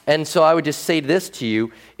 And so I would just say this to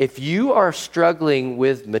you. If you are struggling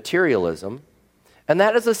with materialism, and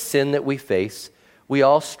that is a sin that we face, we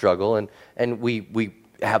all struggle, and we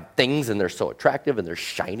have things and they're so attractive and they're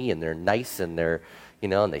shiny and they're nice and they're,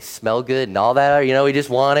 and they smell good and all that, we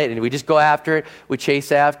just want it and we just go after it, we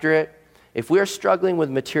chase after it. If we are struggling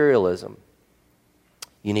with materialism,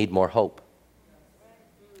 you need more hope.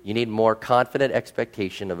 You need more confident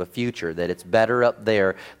expectation of a future, that it's better up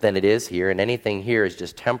there than it is here, and anything here is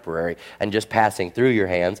just temporary and just passing through your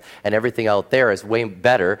hands, and everything out there is way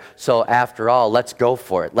better. So after all, let's go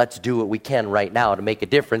for it. Let's do what we can right now to make a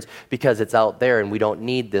difference because it's out there and we don't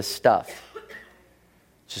need this stuff.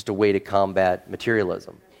 It's just a way to combat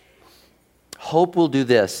materialism. Hope will do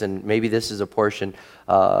this, and maybe this is a portion,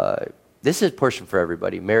 this is a portion for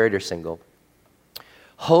everybody, married or single.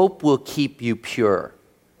 Hope will keep you pure.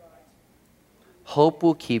 Hope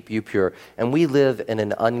will keep you pure. And we live in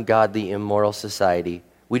an ungodly, immoral society.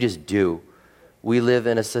 We just do. We live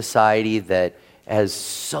in a society that has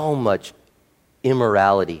so much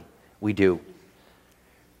immorality. We do.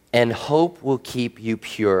 And hope will keep you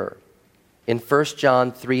pure. In 1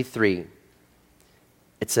 John 3:3,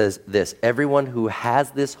 it says this, everyone who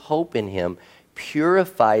has this hope in him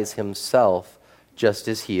purifies himself just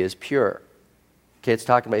as he is pure. Okay, it's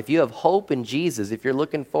talking about if you have hope in Jesus, if you're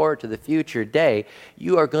looking forward to the future day,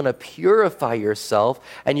 you are going to purify yourself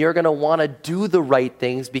and you're going to want to do the right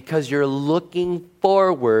things because you're looking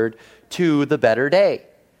forward to the better day.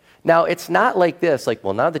 Now, it's not like this, like,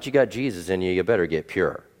 well, now that you got Jesus in you, you better get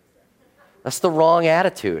pure. That's the wrong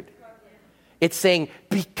attitude. It's saying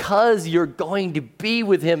because you're going to be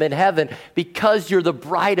with him in heaven, because you're the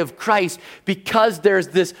bride of Christ, because there's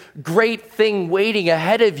this great thing waiting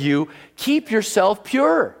ahead of you, keep yourself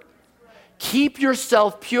pure. Keep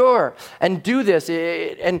yourself pure and do this.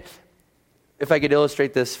 And if I could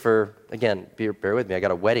illustrate this for, again, bear with me, I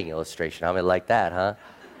got a wedding illustration. How many like that, huh?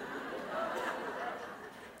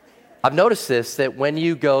 I've noticed this, that when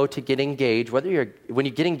you go to get engaged, when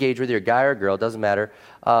you get engaged, whether you're a guy or a girl, it doesn't matter,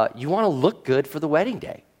 you want to look good for the wedding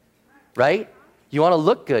day, right? You want to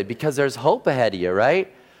look good because there's hope ahead of you,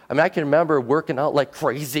 right? I mean, I can remember working out like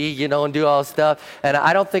crazy, and do all this stuff, and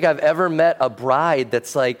I don't think I've ever met a bride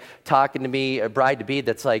that's like talking to me, a bride-to-be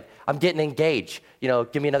that's like, I'm getting engaged,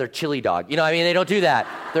 give me another chili dog. They don't do that.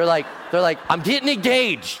 They're like, I'm getting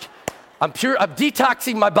engaged. I'm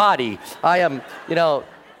detoxing my body. I am,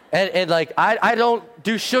 And like, I don't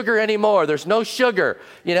do sugar anymore. There's no sugar,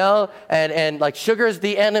 and like sugar is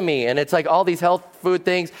the enemy. And it's like all these health food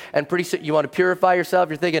things. And pretty soon you want to purify yourself.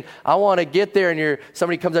 You're thinking, I want to get there. And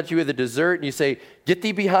somebody comes at you with a dessert and you say, get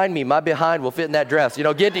thee behind me. My behind will fit in that dress.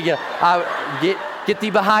 Get thee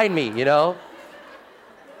behind me,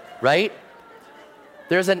 right?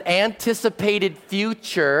 There's an anticipated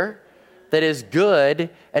future that is good.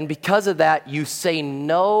 And because of that, you say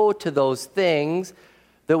no to those things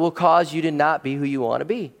that will cause you to not be who you want to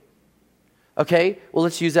be. Okay? Well,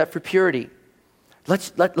 let's use that for purity.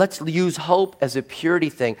 Let's use hope as a purity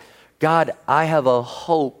thing. God, I have a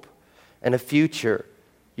hope and a future.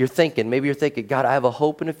 Maybe you're thinking, God, I have a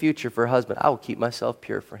hope and a future for a husband. I will keep myself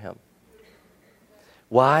pure for him.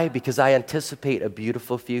 Why? Because I anticipate a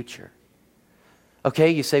beautiful future.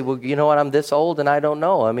 Okay, you say, well, you know what, I'm this old and I don't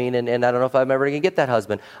know. And I don't know if I'm ever going to get that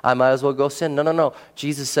husband. I might as well go sin. No.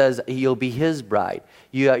 Jesus says you'll be his bride.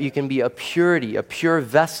 You can be a pure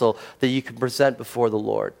vessel that you can present before the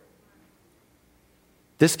Lord.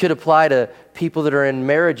 This could apply to people that are in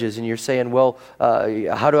marriages and you're saying, well, you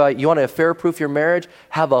want to affair-proof your marriage?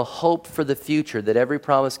 Have a hope for the future that every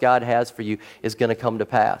promise God has for you is going to come to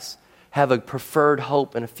pass. Have a preferred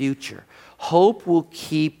hope and a future. Hope will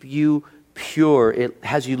keep you pure. It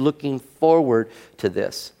has you looking forward to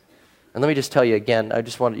this. And let me just tell you again, I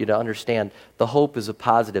just want you to understand, the hope is a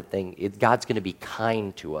positive thing. God's going to be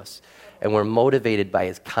kind to us. And we're motivated by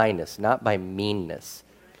his kindness, not by meanness.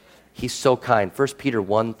 He's so kind. 1 Peter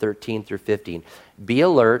 1:13 through 15. Be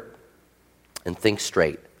alert and think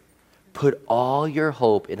straight. Put all your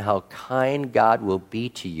hope in how kind God will be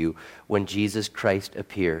to you when Jesus Christ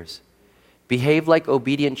appears. Behave like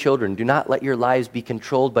obedient children. Do not let your lives be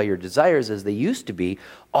controlled by your desires as they used to be.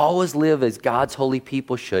 Always live as God's holy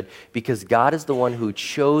people should, because God is the one who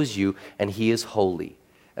chose you and he is holy.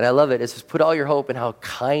 And I love it. It says, put all your hope in how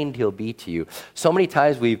kind he'll be to you. So many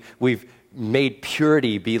times we've made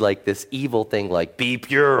purity be like this evil thing, like be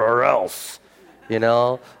pure or else.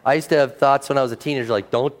 I used to have thoughts when I was a teenager,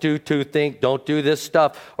 like don't do this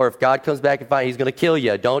stuff, or if God comes back and finds he's going to kill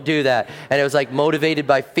you, don't do that. And it was like motivated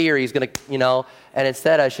by fear. He's going to, and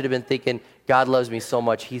instead I should have been thinking, God loves me so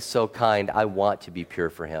much. He's so kind. I want to be pure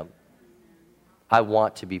for him. I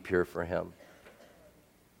want to be pure for him.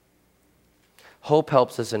 Hope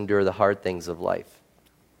helps us endure the hard things of life.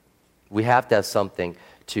 We have to have something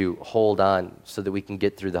to hold on so that we can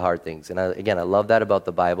get through the hard things. And I love that about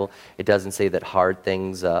the Bible. It doesn't say that hard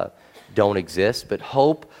things don't exist, but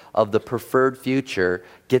hope of the preferred future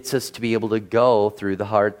gets us to be able to go through the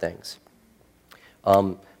hard things.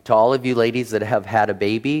 To To all of you ladies that have had a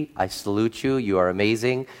baby, I salute you. You are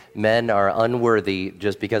amazing. Men are unworthy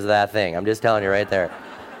just because of that thing. I'm just telling you right there.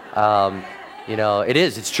 It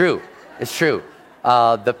is. It's true. It's true.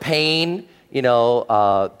 The pain,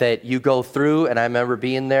 that you go through, and I remember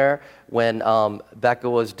being there when Becca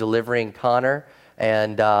was delivering Connor,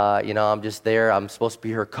 and, I'm just there. I'm supposed to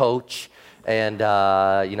be her coach. And,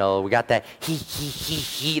 we got that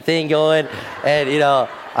he thing going. And,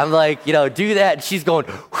 I'm like, do that. And she's going,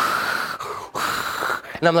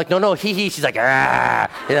 and I'm like, no, he. She's like,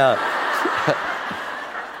 and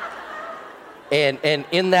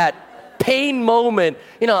in that pain moment,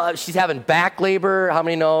 she's having back labor. How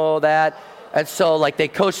many know that? And so, they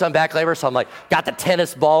coached on back labor. So I'm like, got the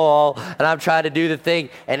tennis ball, and I'm trying to do the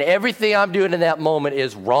thing. And everything I'm doing in that moment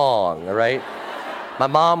is wrong, all right? My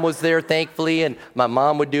mom was there, thankfully, and my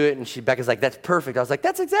mom would do it, and Becca's like, that's perfect. I was like,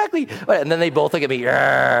 that's exactly. And then they both look at me.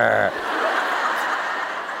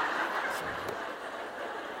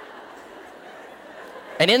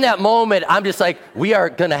 And in that moment, I'm just like, we are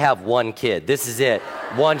going to have one kid. This is it.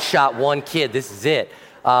 One shot, one kid. This is it.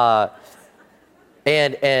 And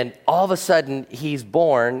all of a sudden, he's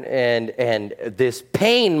born, and this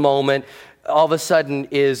pain moment all of a sudden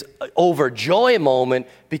is overjoy moment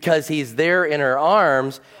because he's there in her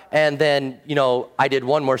arms. And then, I did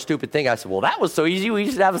one more stupid thing. I said, well, that was so easy. We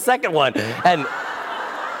should have a second one. And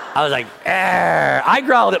I was like, I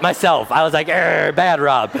growled at myself. I was like, bad,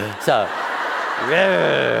 Rob. So,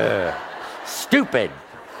 stupid.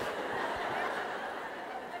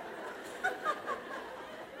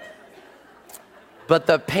 But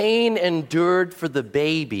the pain endured for the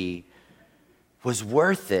baby was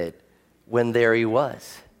worth it when there he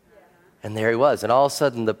was. And there he was. And all of a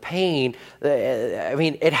sudden the pain,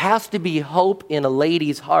 it has to be hope in a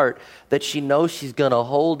lady's heart that she knows she's going to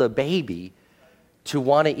hold a baby to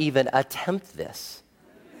want to even attempt this.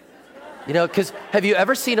 Because have you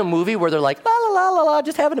ever seen a movie where they're like, la, la, la, la, la,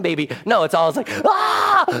 just having a baby? No, it's always like,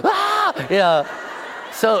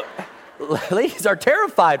 So ladies are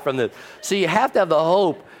terrified from this. So you have to have the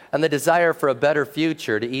hope and the desire for a better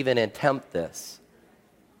future to even attempt this.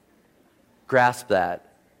 Grasp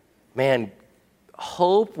that. Man,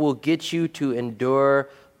 hope will get you to endure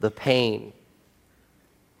the pain.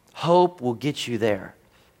 Hope will get you there.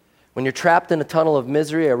 When you're trapped in a tunnel of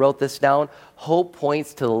misery, I wrote this down, hope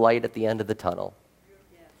points to the light at the end of the tunnel.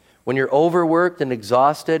 When you're overworked and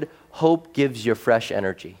exhausted, hope gives you fresh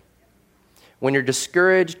energy. When you're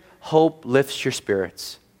discouraged, hope lifts your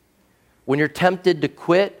spirits. When you're tempted to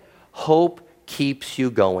quit, hope keeps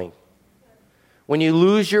you going. When you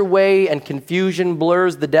lose your way and confusion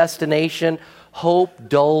blurs the destination, hope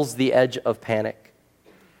dulls the edge of panic.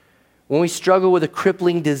 When we struggle with a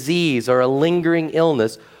crippling disease or a lingering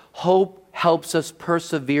illness, hope helps us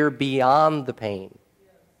persevere beyond the pain.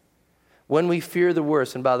 When we fear the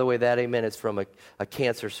worst, and by the way, that amen is from a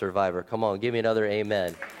cancer survivor. Come on, give me another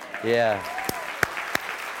amen. Yeah.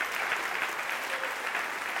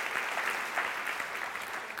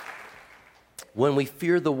 When we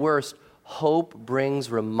fear the worst, hope brings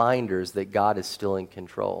reminders that God is still in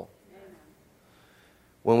control.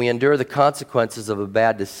 When we endure the consequences of a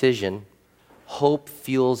bad decision, hope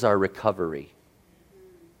fuels our recovery.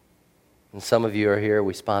 And some of you are here.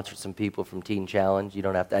 We sponsored some people from Teen Challenge. You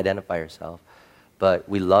don't have to identify yourself. But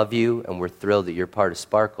we love you, and we're thrilled that you're part of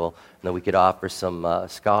Sparkle, and that we could offer some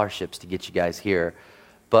scholarships to get you guys here.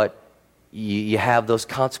 But you have those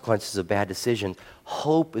consequences of bad decisions.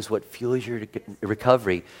 Hope is what fuels your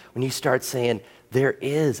recovery. When you start saying, there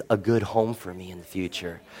is a good home for me in the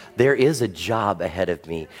future. There is a job ahead of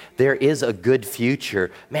me. There is a good future.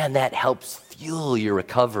 Man, that helps fuel your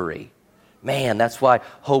recovery. Man, that's why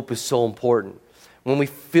hope is so important. When we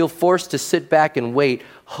feel forced to sit back and wait,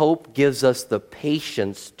 hope gives us the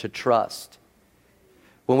patience to trust.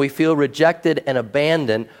 When we feel rejected and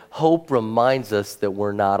abandoned, hope reminds us that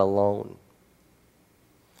we're not alone.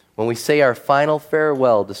 When we say our final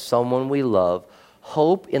farewell to someone we love,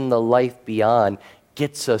 hope in the life beyond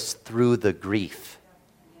gets us through the grief.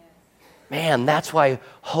 Man, that's why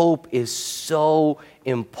hope is so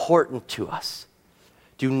important to us.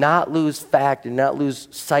 Do not lose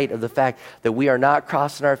sight of the fact that we are not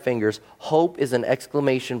crossing our fingers. Hope is an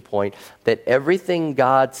exclamation point that everything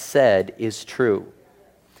God said is true.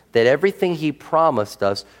 That everything He promised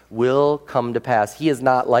us will come to pass. He is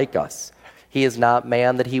not like us. He is not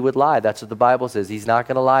man that He would lie. That's what the Bible says. He's not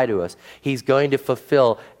going to lie to us. He's going to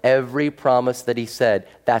fulfill every promise that He said.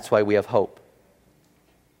 That's why we have hope.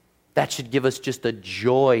 That should give us just a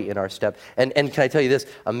joy in our step. And can I tell you this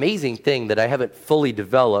amazing thing that I haven't fully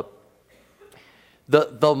developed?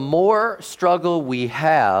 The more struggle we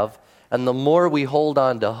have and the more we hold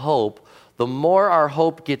on to hope, the more our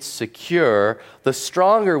hope gets secure, the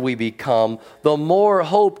stronger we become, the more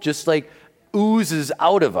hope just like oozes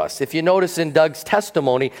out of us. If you notice in Doug's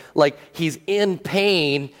testimony, like he's in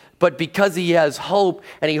pain, but because he has hope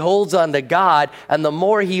and he holds on to God, and the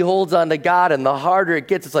more he holds on to God and the harder it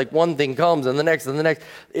gets, it's like one thing comes and the next and the next.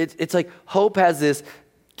 It's like hope has this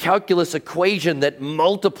calculus equation that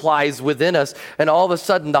multiplies within us, and all of a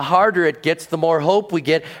sudden the harder it gets, the more hope we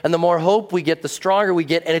get, and the more hope we get, the stronger we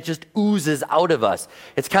get, and it just oozes out of us.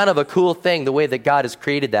 It's kind of a cool thing, the way that God has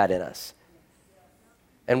created that in us.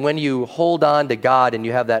 And when you hold on to God and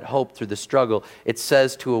you have that hope through the struggle, it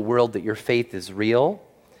says to a world that your faith is real.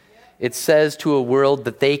 It says to a world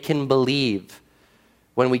that they can believe.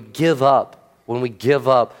 When we give up,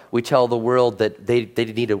 we tell the world that they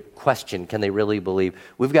need to question, can they really believe?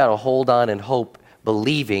 We've got to hold on and hope,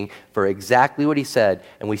 believing for exactly what he said,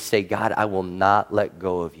 and we say, God, I will not let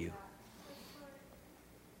go of you.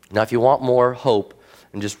 Now, if you want more hope,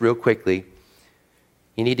 and just real quickly,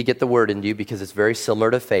 you need to get the word into you because it's very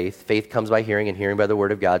similar to faith. Faith comes by hearing and hearing by the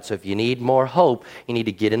word of God. So if you need more hope, you need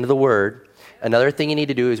to get into the word. Another thing you need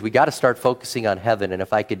to do is we got to start focusing on heaven. And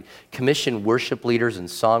if I could commission worship leaders and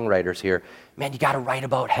songwriters here, man, you got to write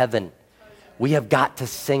about heaven. We have got to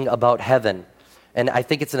sing about heaven. And I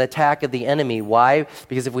think it's an attack of the enemy. Why?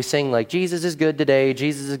 Because if we sing like, Jesus is good today,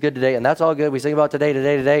 and that's all good, we sing about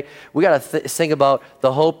today, we got to sing about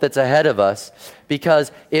the hope that's ahead of us.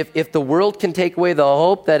 Because if the world can take away the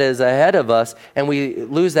hope that is ahead of us, and we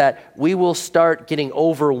lose that, we will start getting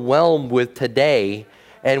overwhelmed with today,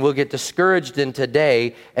 and we'll get discouraged in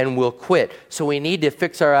today, and we'll quit. So we need to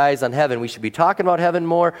fix our eyes on heaven. We should be talking about heaven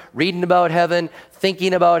more, reading about heaven,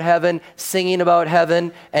 thinking about heaven, singing about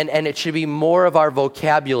heaven, and it should be more of our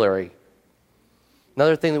vocabulary.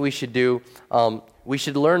 Another thing that we should do, we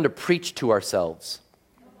should learn to preach to ourselves.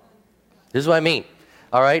 This is what I mean,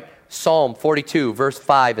 all right? Psalm 42, verse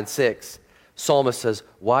 5 and 6. Psalmist says,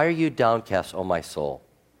 why are you downcast, O my soul?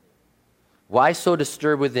 Why so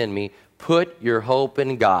disturbed within me? Put your hope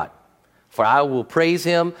in God, for I will praise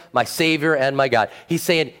him, my Savior and my God. He's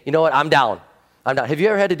saying, you know what, I'm down. Have you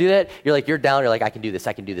ever had to do that? You're down, you're like, I can do this,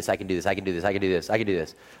 I can do this, I can do this, I can do this, I can do this, I can do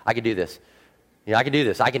this, I can do this. You know, I can do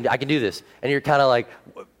this, I can do this. And you're kind of like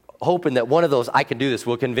hoping that one of those I can do this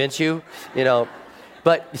will convince you, you know.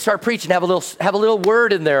 But you start preaching, have a little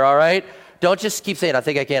word in there, all right? Don't just keep saying, I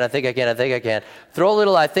think I can, I think I can, I think I can. Throw a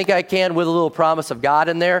little I think I can with a little promise of God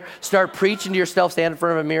in there. Start preaching to yourself. Stand in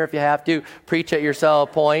front of a mirror if you have to. Preach at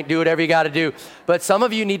yourself, point, do whatever you got to do. But some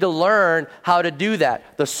of you need to learn how to do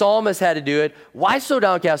that. The psalmist had to do it. Why so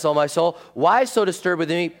downcast, O my soul? Why so disturbed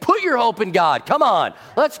within me? Put your hope in God. Come on,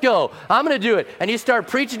 let's go. I'm going to do it. And you start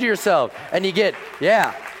preaching to yourself, and you get,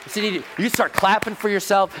 yeah. So you start clapping for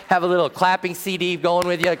yourself, have a little clapping CD going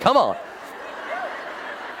with you. Come on.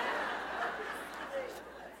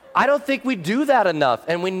 I don't think we do that enough,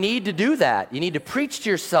 and we need to do that. You need to preach to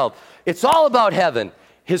yourself. It's all about heaven.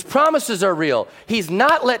 His promises are real. He's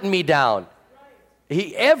not letting me down.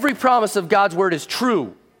 Every promise of God's word is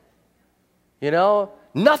true. You know?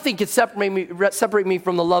 Nothing can separate me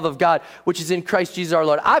from the love of God, which is in Christ Jesus our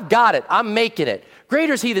Lord. I've got it. I'm making it.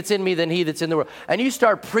 Greater is he that's in me than he that's in the world. And you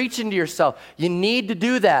start preaching to yourself. You need to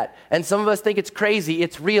do that. And some of us think it's crazy.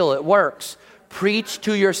 It's real. It works. Preach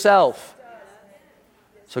to yourself.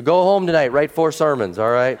 So go home tonight, write 4 sermons, all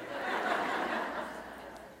right?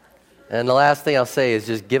 And the last thing I'll say is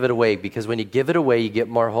just give it away, because when you give it away, you get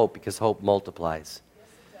more hope, because hope multiplies.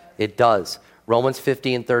 It does. Romans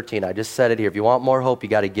 15:13, I just said it here. If you want more hope, you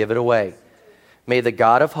got to give it away. May the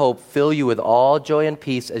God of hope fill you with all joy and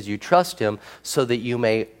peace as you trust him, so that you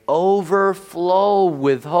may overflow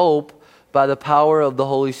with hope by the power of the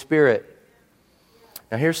Holy Spirit.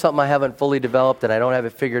 Now here's something I haven't fully developed and I don't have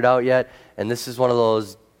it figured out yet, and this is one of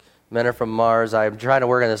those men are from Mars. I'm trying to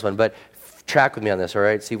work on this one, but track with me on this, all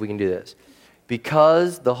right? See if we can do this.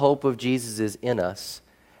 Because the hope of Jesus is in us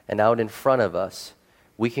and out in front of us,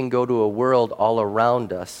 we can go to a world all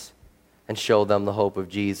around us and show them the hope of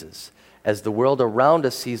Jesus. As the world around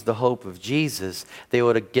us sees the hope of Jesus, they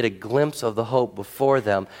would get a glimpse of the hope before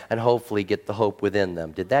them and hopefully get the hope within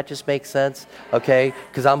them. Did that just make sense? Okay?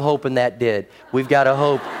 Because I'm hoping that did. We've got a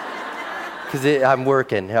hope. Because I'm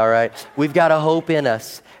working, all right? We've got a hope in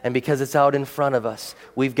us. And because it's out in front of us,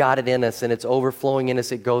 we've got it in us, and it's overflowing in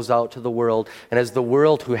us. It goes out to the world. And as the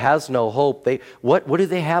world who has no hope, what do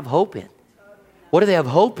they have hope in? What do they have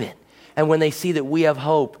hope in? And when they see that we have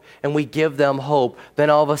hope and we give them hope, then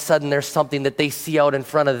all of a sudden there's something that they see out in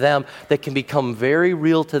front of them that can become very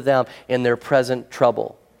real to them in their present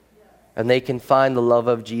trouble. and they can find the love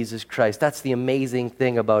of Jesus Christ. That's the amazing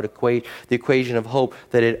thing about the equation of hope,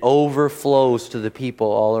 that it overflows to the people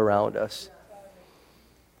all around us.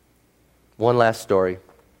 One last story.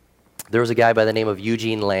 There was a guy by the name of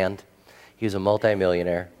Eugene Land. He was a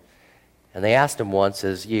multimillionaire. And they asked him once,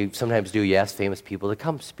 as you sometimes do, you ask famous people to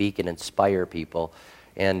come speak and inspire people.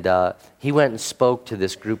 And he went and spoke to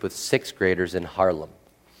this group of sixth graders in Harlem.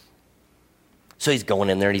 So he's going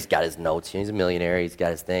in there and he's got his notes. He's a millionaire, he's got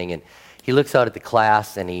his thing. And he looks out at the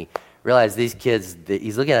class and he realized these kids,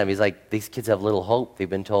 he's looking at them, he's like, these kids have little hope. They've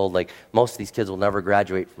been told, like, most of these kids will never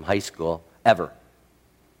graduate from high school, ever.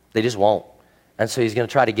 They just won't. And so he's going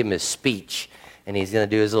to try to give him his speech. And he's going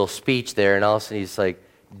to do his little speech there, and all of a sudden he's like,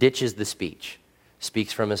 ditches the speech,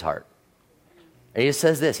 speaks from his heart. And he just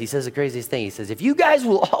says this. He says the craziest thing. He says, if you guys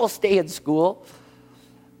will all stay in school,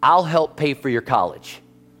 I'll help pay for your college.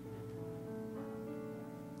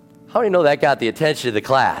 How many know that got the attention of the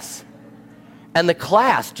class? And the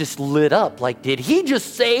class just lit up. Like, did he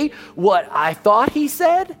just say what I thought he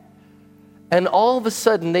said? And all of a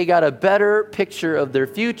sudden, they got a better picture of their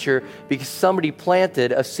future because somebody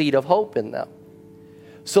planted a seed of hope in them.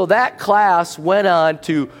 So that class went on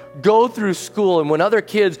to go through school, and when other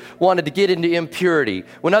kids wanted to get into impurity,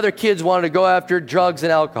 when other kids wanted to go after drugs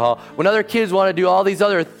and alcohol, when other kids wanted to do all these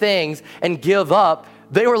other things and give up,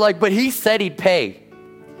 they were like, but he said he'd pay.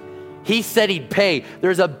 He said he'd pay.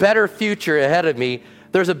 There's a better future ahead of me.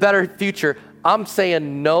 There's a better future. I'm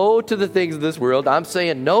saying no to the things of this world. I'm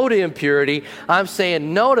saying no to impurity. I'm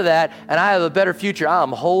saying no to that, and I have a better future.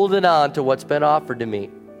 I'm holding on to what's been offered to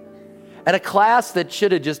me. And a class that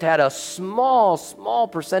should have just had a small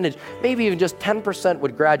percentage, maybe even just 10%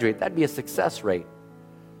 would graduate. That'd be a success rate.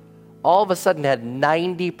 All of a sudden had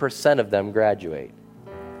 90% of them graduate.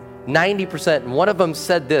 90%. And one of them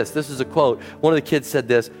said this. This is a quote. One of the kids said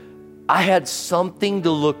this. I had something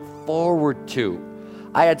to look forward to.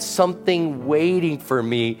 I had something waiting for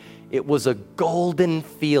me. It was a golden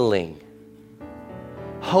feeling.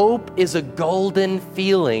 Hope is a golden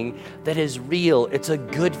feeling that is real. It's a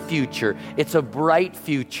good future. It's a bright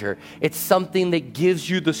future. It's something that gives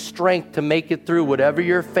you the strength to make it through whatever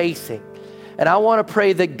you're facing. And I want to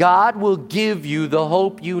pray that God will give you the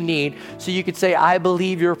hope you need so you can say, I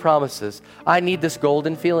believe your promises. I need this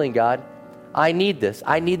golden feeling, God. I need this.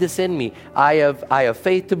 I need this in me. I have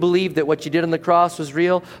faith to believe that what you did on the cross was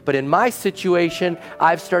real, but in my situation,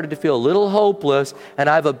 I've started to feel a little hopeless, and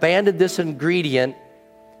I've abandoned this ingredient.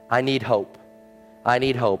 I need hope. I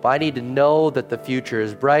need hope. I need to know that the future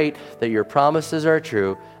is bright, that your promises are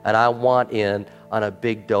true, and I want in on a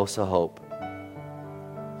big dose of hope.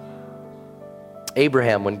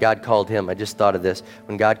 Abraham, when God called him, I just thought of this.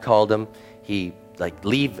 When God called him, he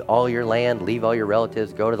leave all your land, leave all your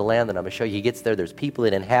relatives, go to the land that I'm going to show you. He gets there, there's people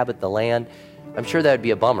that inhabit the land. I'm sure that would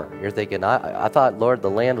be a bummer. You're thinking, I thought, Lord, the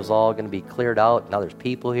land was all going to be cleared out. Now there's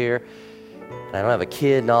people here, and I don't have a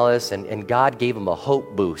kid and all this. And God gave him a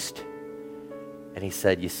hope boost. And he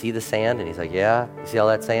said, you see the sand? And he's like, yeah. You see all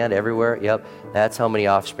that sand everywhere? Yep. That's how many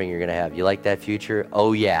offspring you're going to have. You like that future?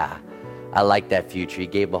 Oh, yeah. I like that future. He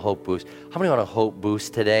gave him a hope boost. How many want a hope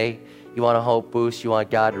boost today? You want a hope boost? You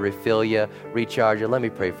want God to refill you, recharge you? Let me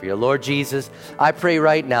pray for you. Lord Jesus, I pray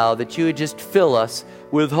right now that you would just fill us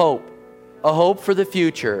with hope. A hope for the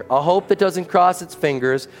future. A hope that doesn't cross its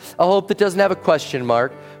fingers. A hope that doesn't have a question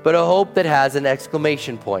mark, but a hope that has an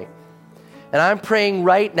exclamation point. And I'm praying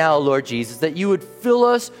right now, Lord Jesus, that you would fill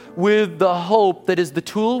us with the hope that is the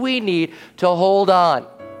tool we need to hold on.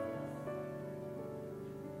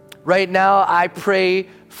 Right now, I pray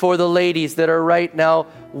for the ladies that are right now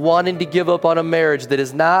wanting to give up on a marriage that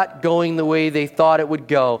is not going the way they thought it would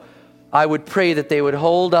go. I would pray that they would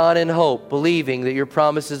hold on in hope, believing that your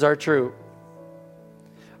promises are true.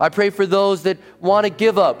 I pray for those that want to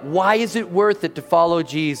give up. Why is it worth it to follow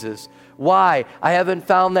Jesus? Why? I haven't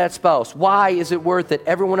found that spouse. Why is it worth it?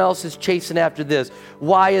 Everyone else is chasing after this.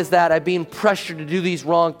 Why is that? I'm being pressured to do these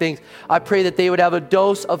wrong things. I pray that they would have a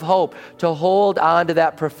dose of hope to hold on to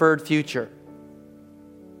that preferred future.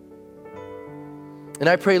 And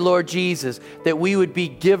I pray, Lord Jesus, that we would be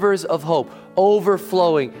givers of hope,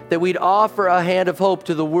 overflowing, that we'd offer a hand of hope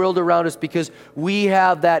to the world around us because we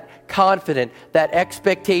have that confidence, that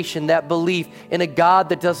expectation, that belief in a God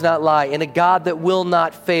that does not lie, in a God that will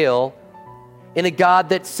not fail, in a God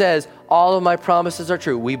that says, all of my promises are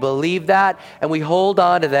true. We believe that, and we hold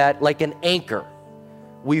on to that like an anchor.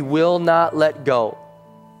 We will not let go.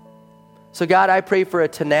 So God, I pray for a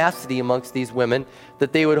tenacity amongst these women,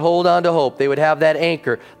 that they would hold on to hope. They would have that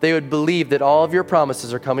anchor. They would believe that all of your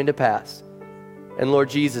promises are coming to pass. And Lord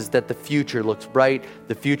Jesus, that the future looks bright,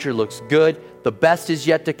 the future looks good, the best is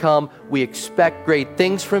yet to come. We expect great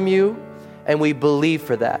things from you, and we believe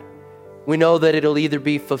for that. We know that it'll either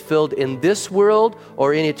be fulfilled in this world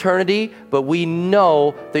or in eternity, but we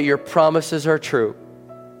know that your promises are true.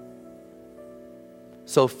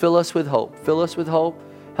 So fill us with hope. Fill us with hope.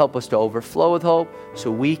 Help us to overflow with hope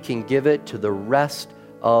so we can give it to the rest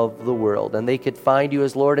of the world. And they could find you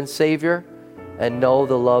as Lord and Savior and know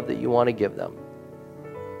the love that you want to give them.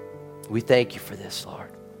 We thank you for this,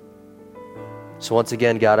 Lord. So once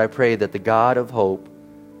again, God, I pray that the God of hope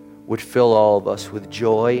would fill all of us with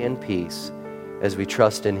joy and peace as we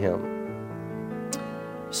trust in him,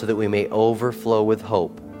 so that we may overflow with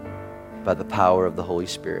hope by the power of the Holy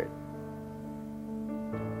Spirit.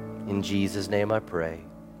 In Jesus' name I pray.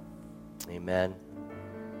 Amen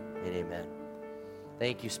and amen.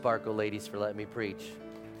 Thank you, Sparkle ladies, for letting me preach.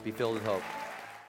 Be filled with hope.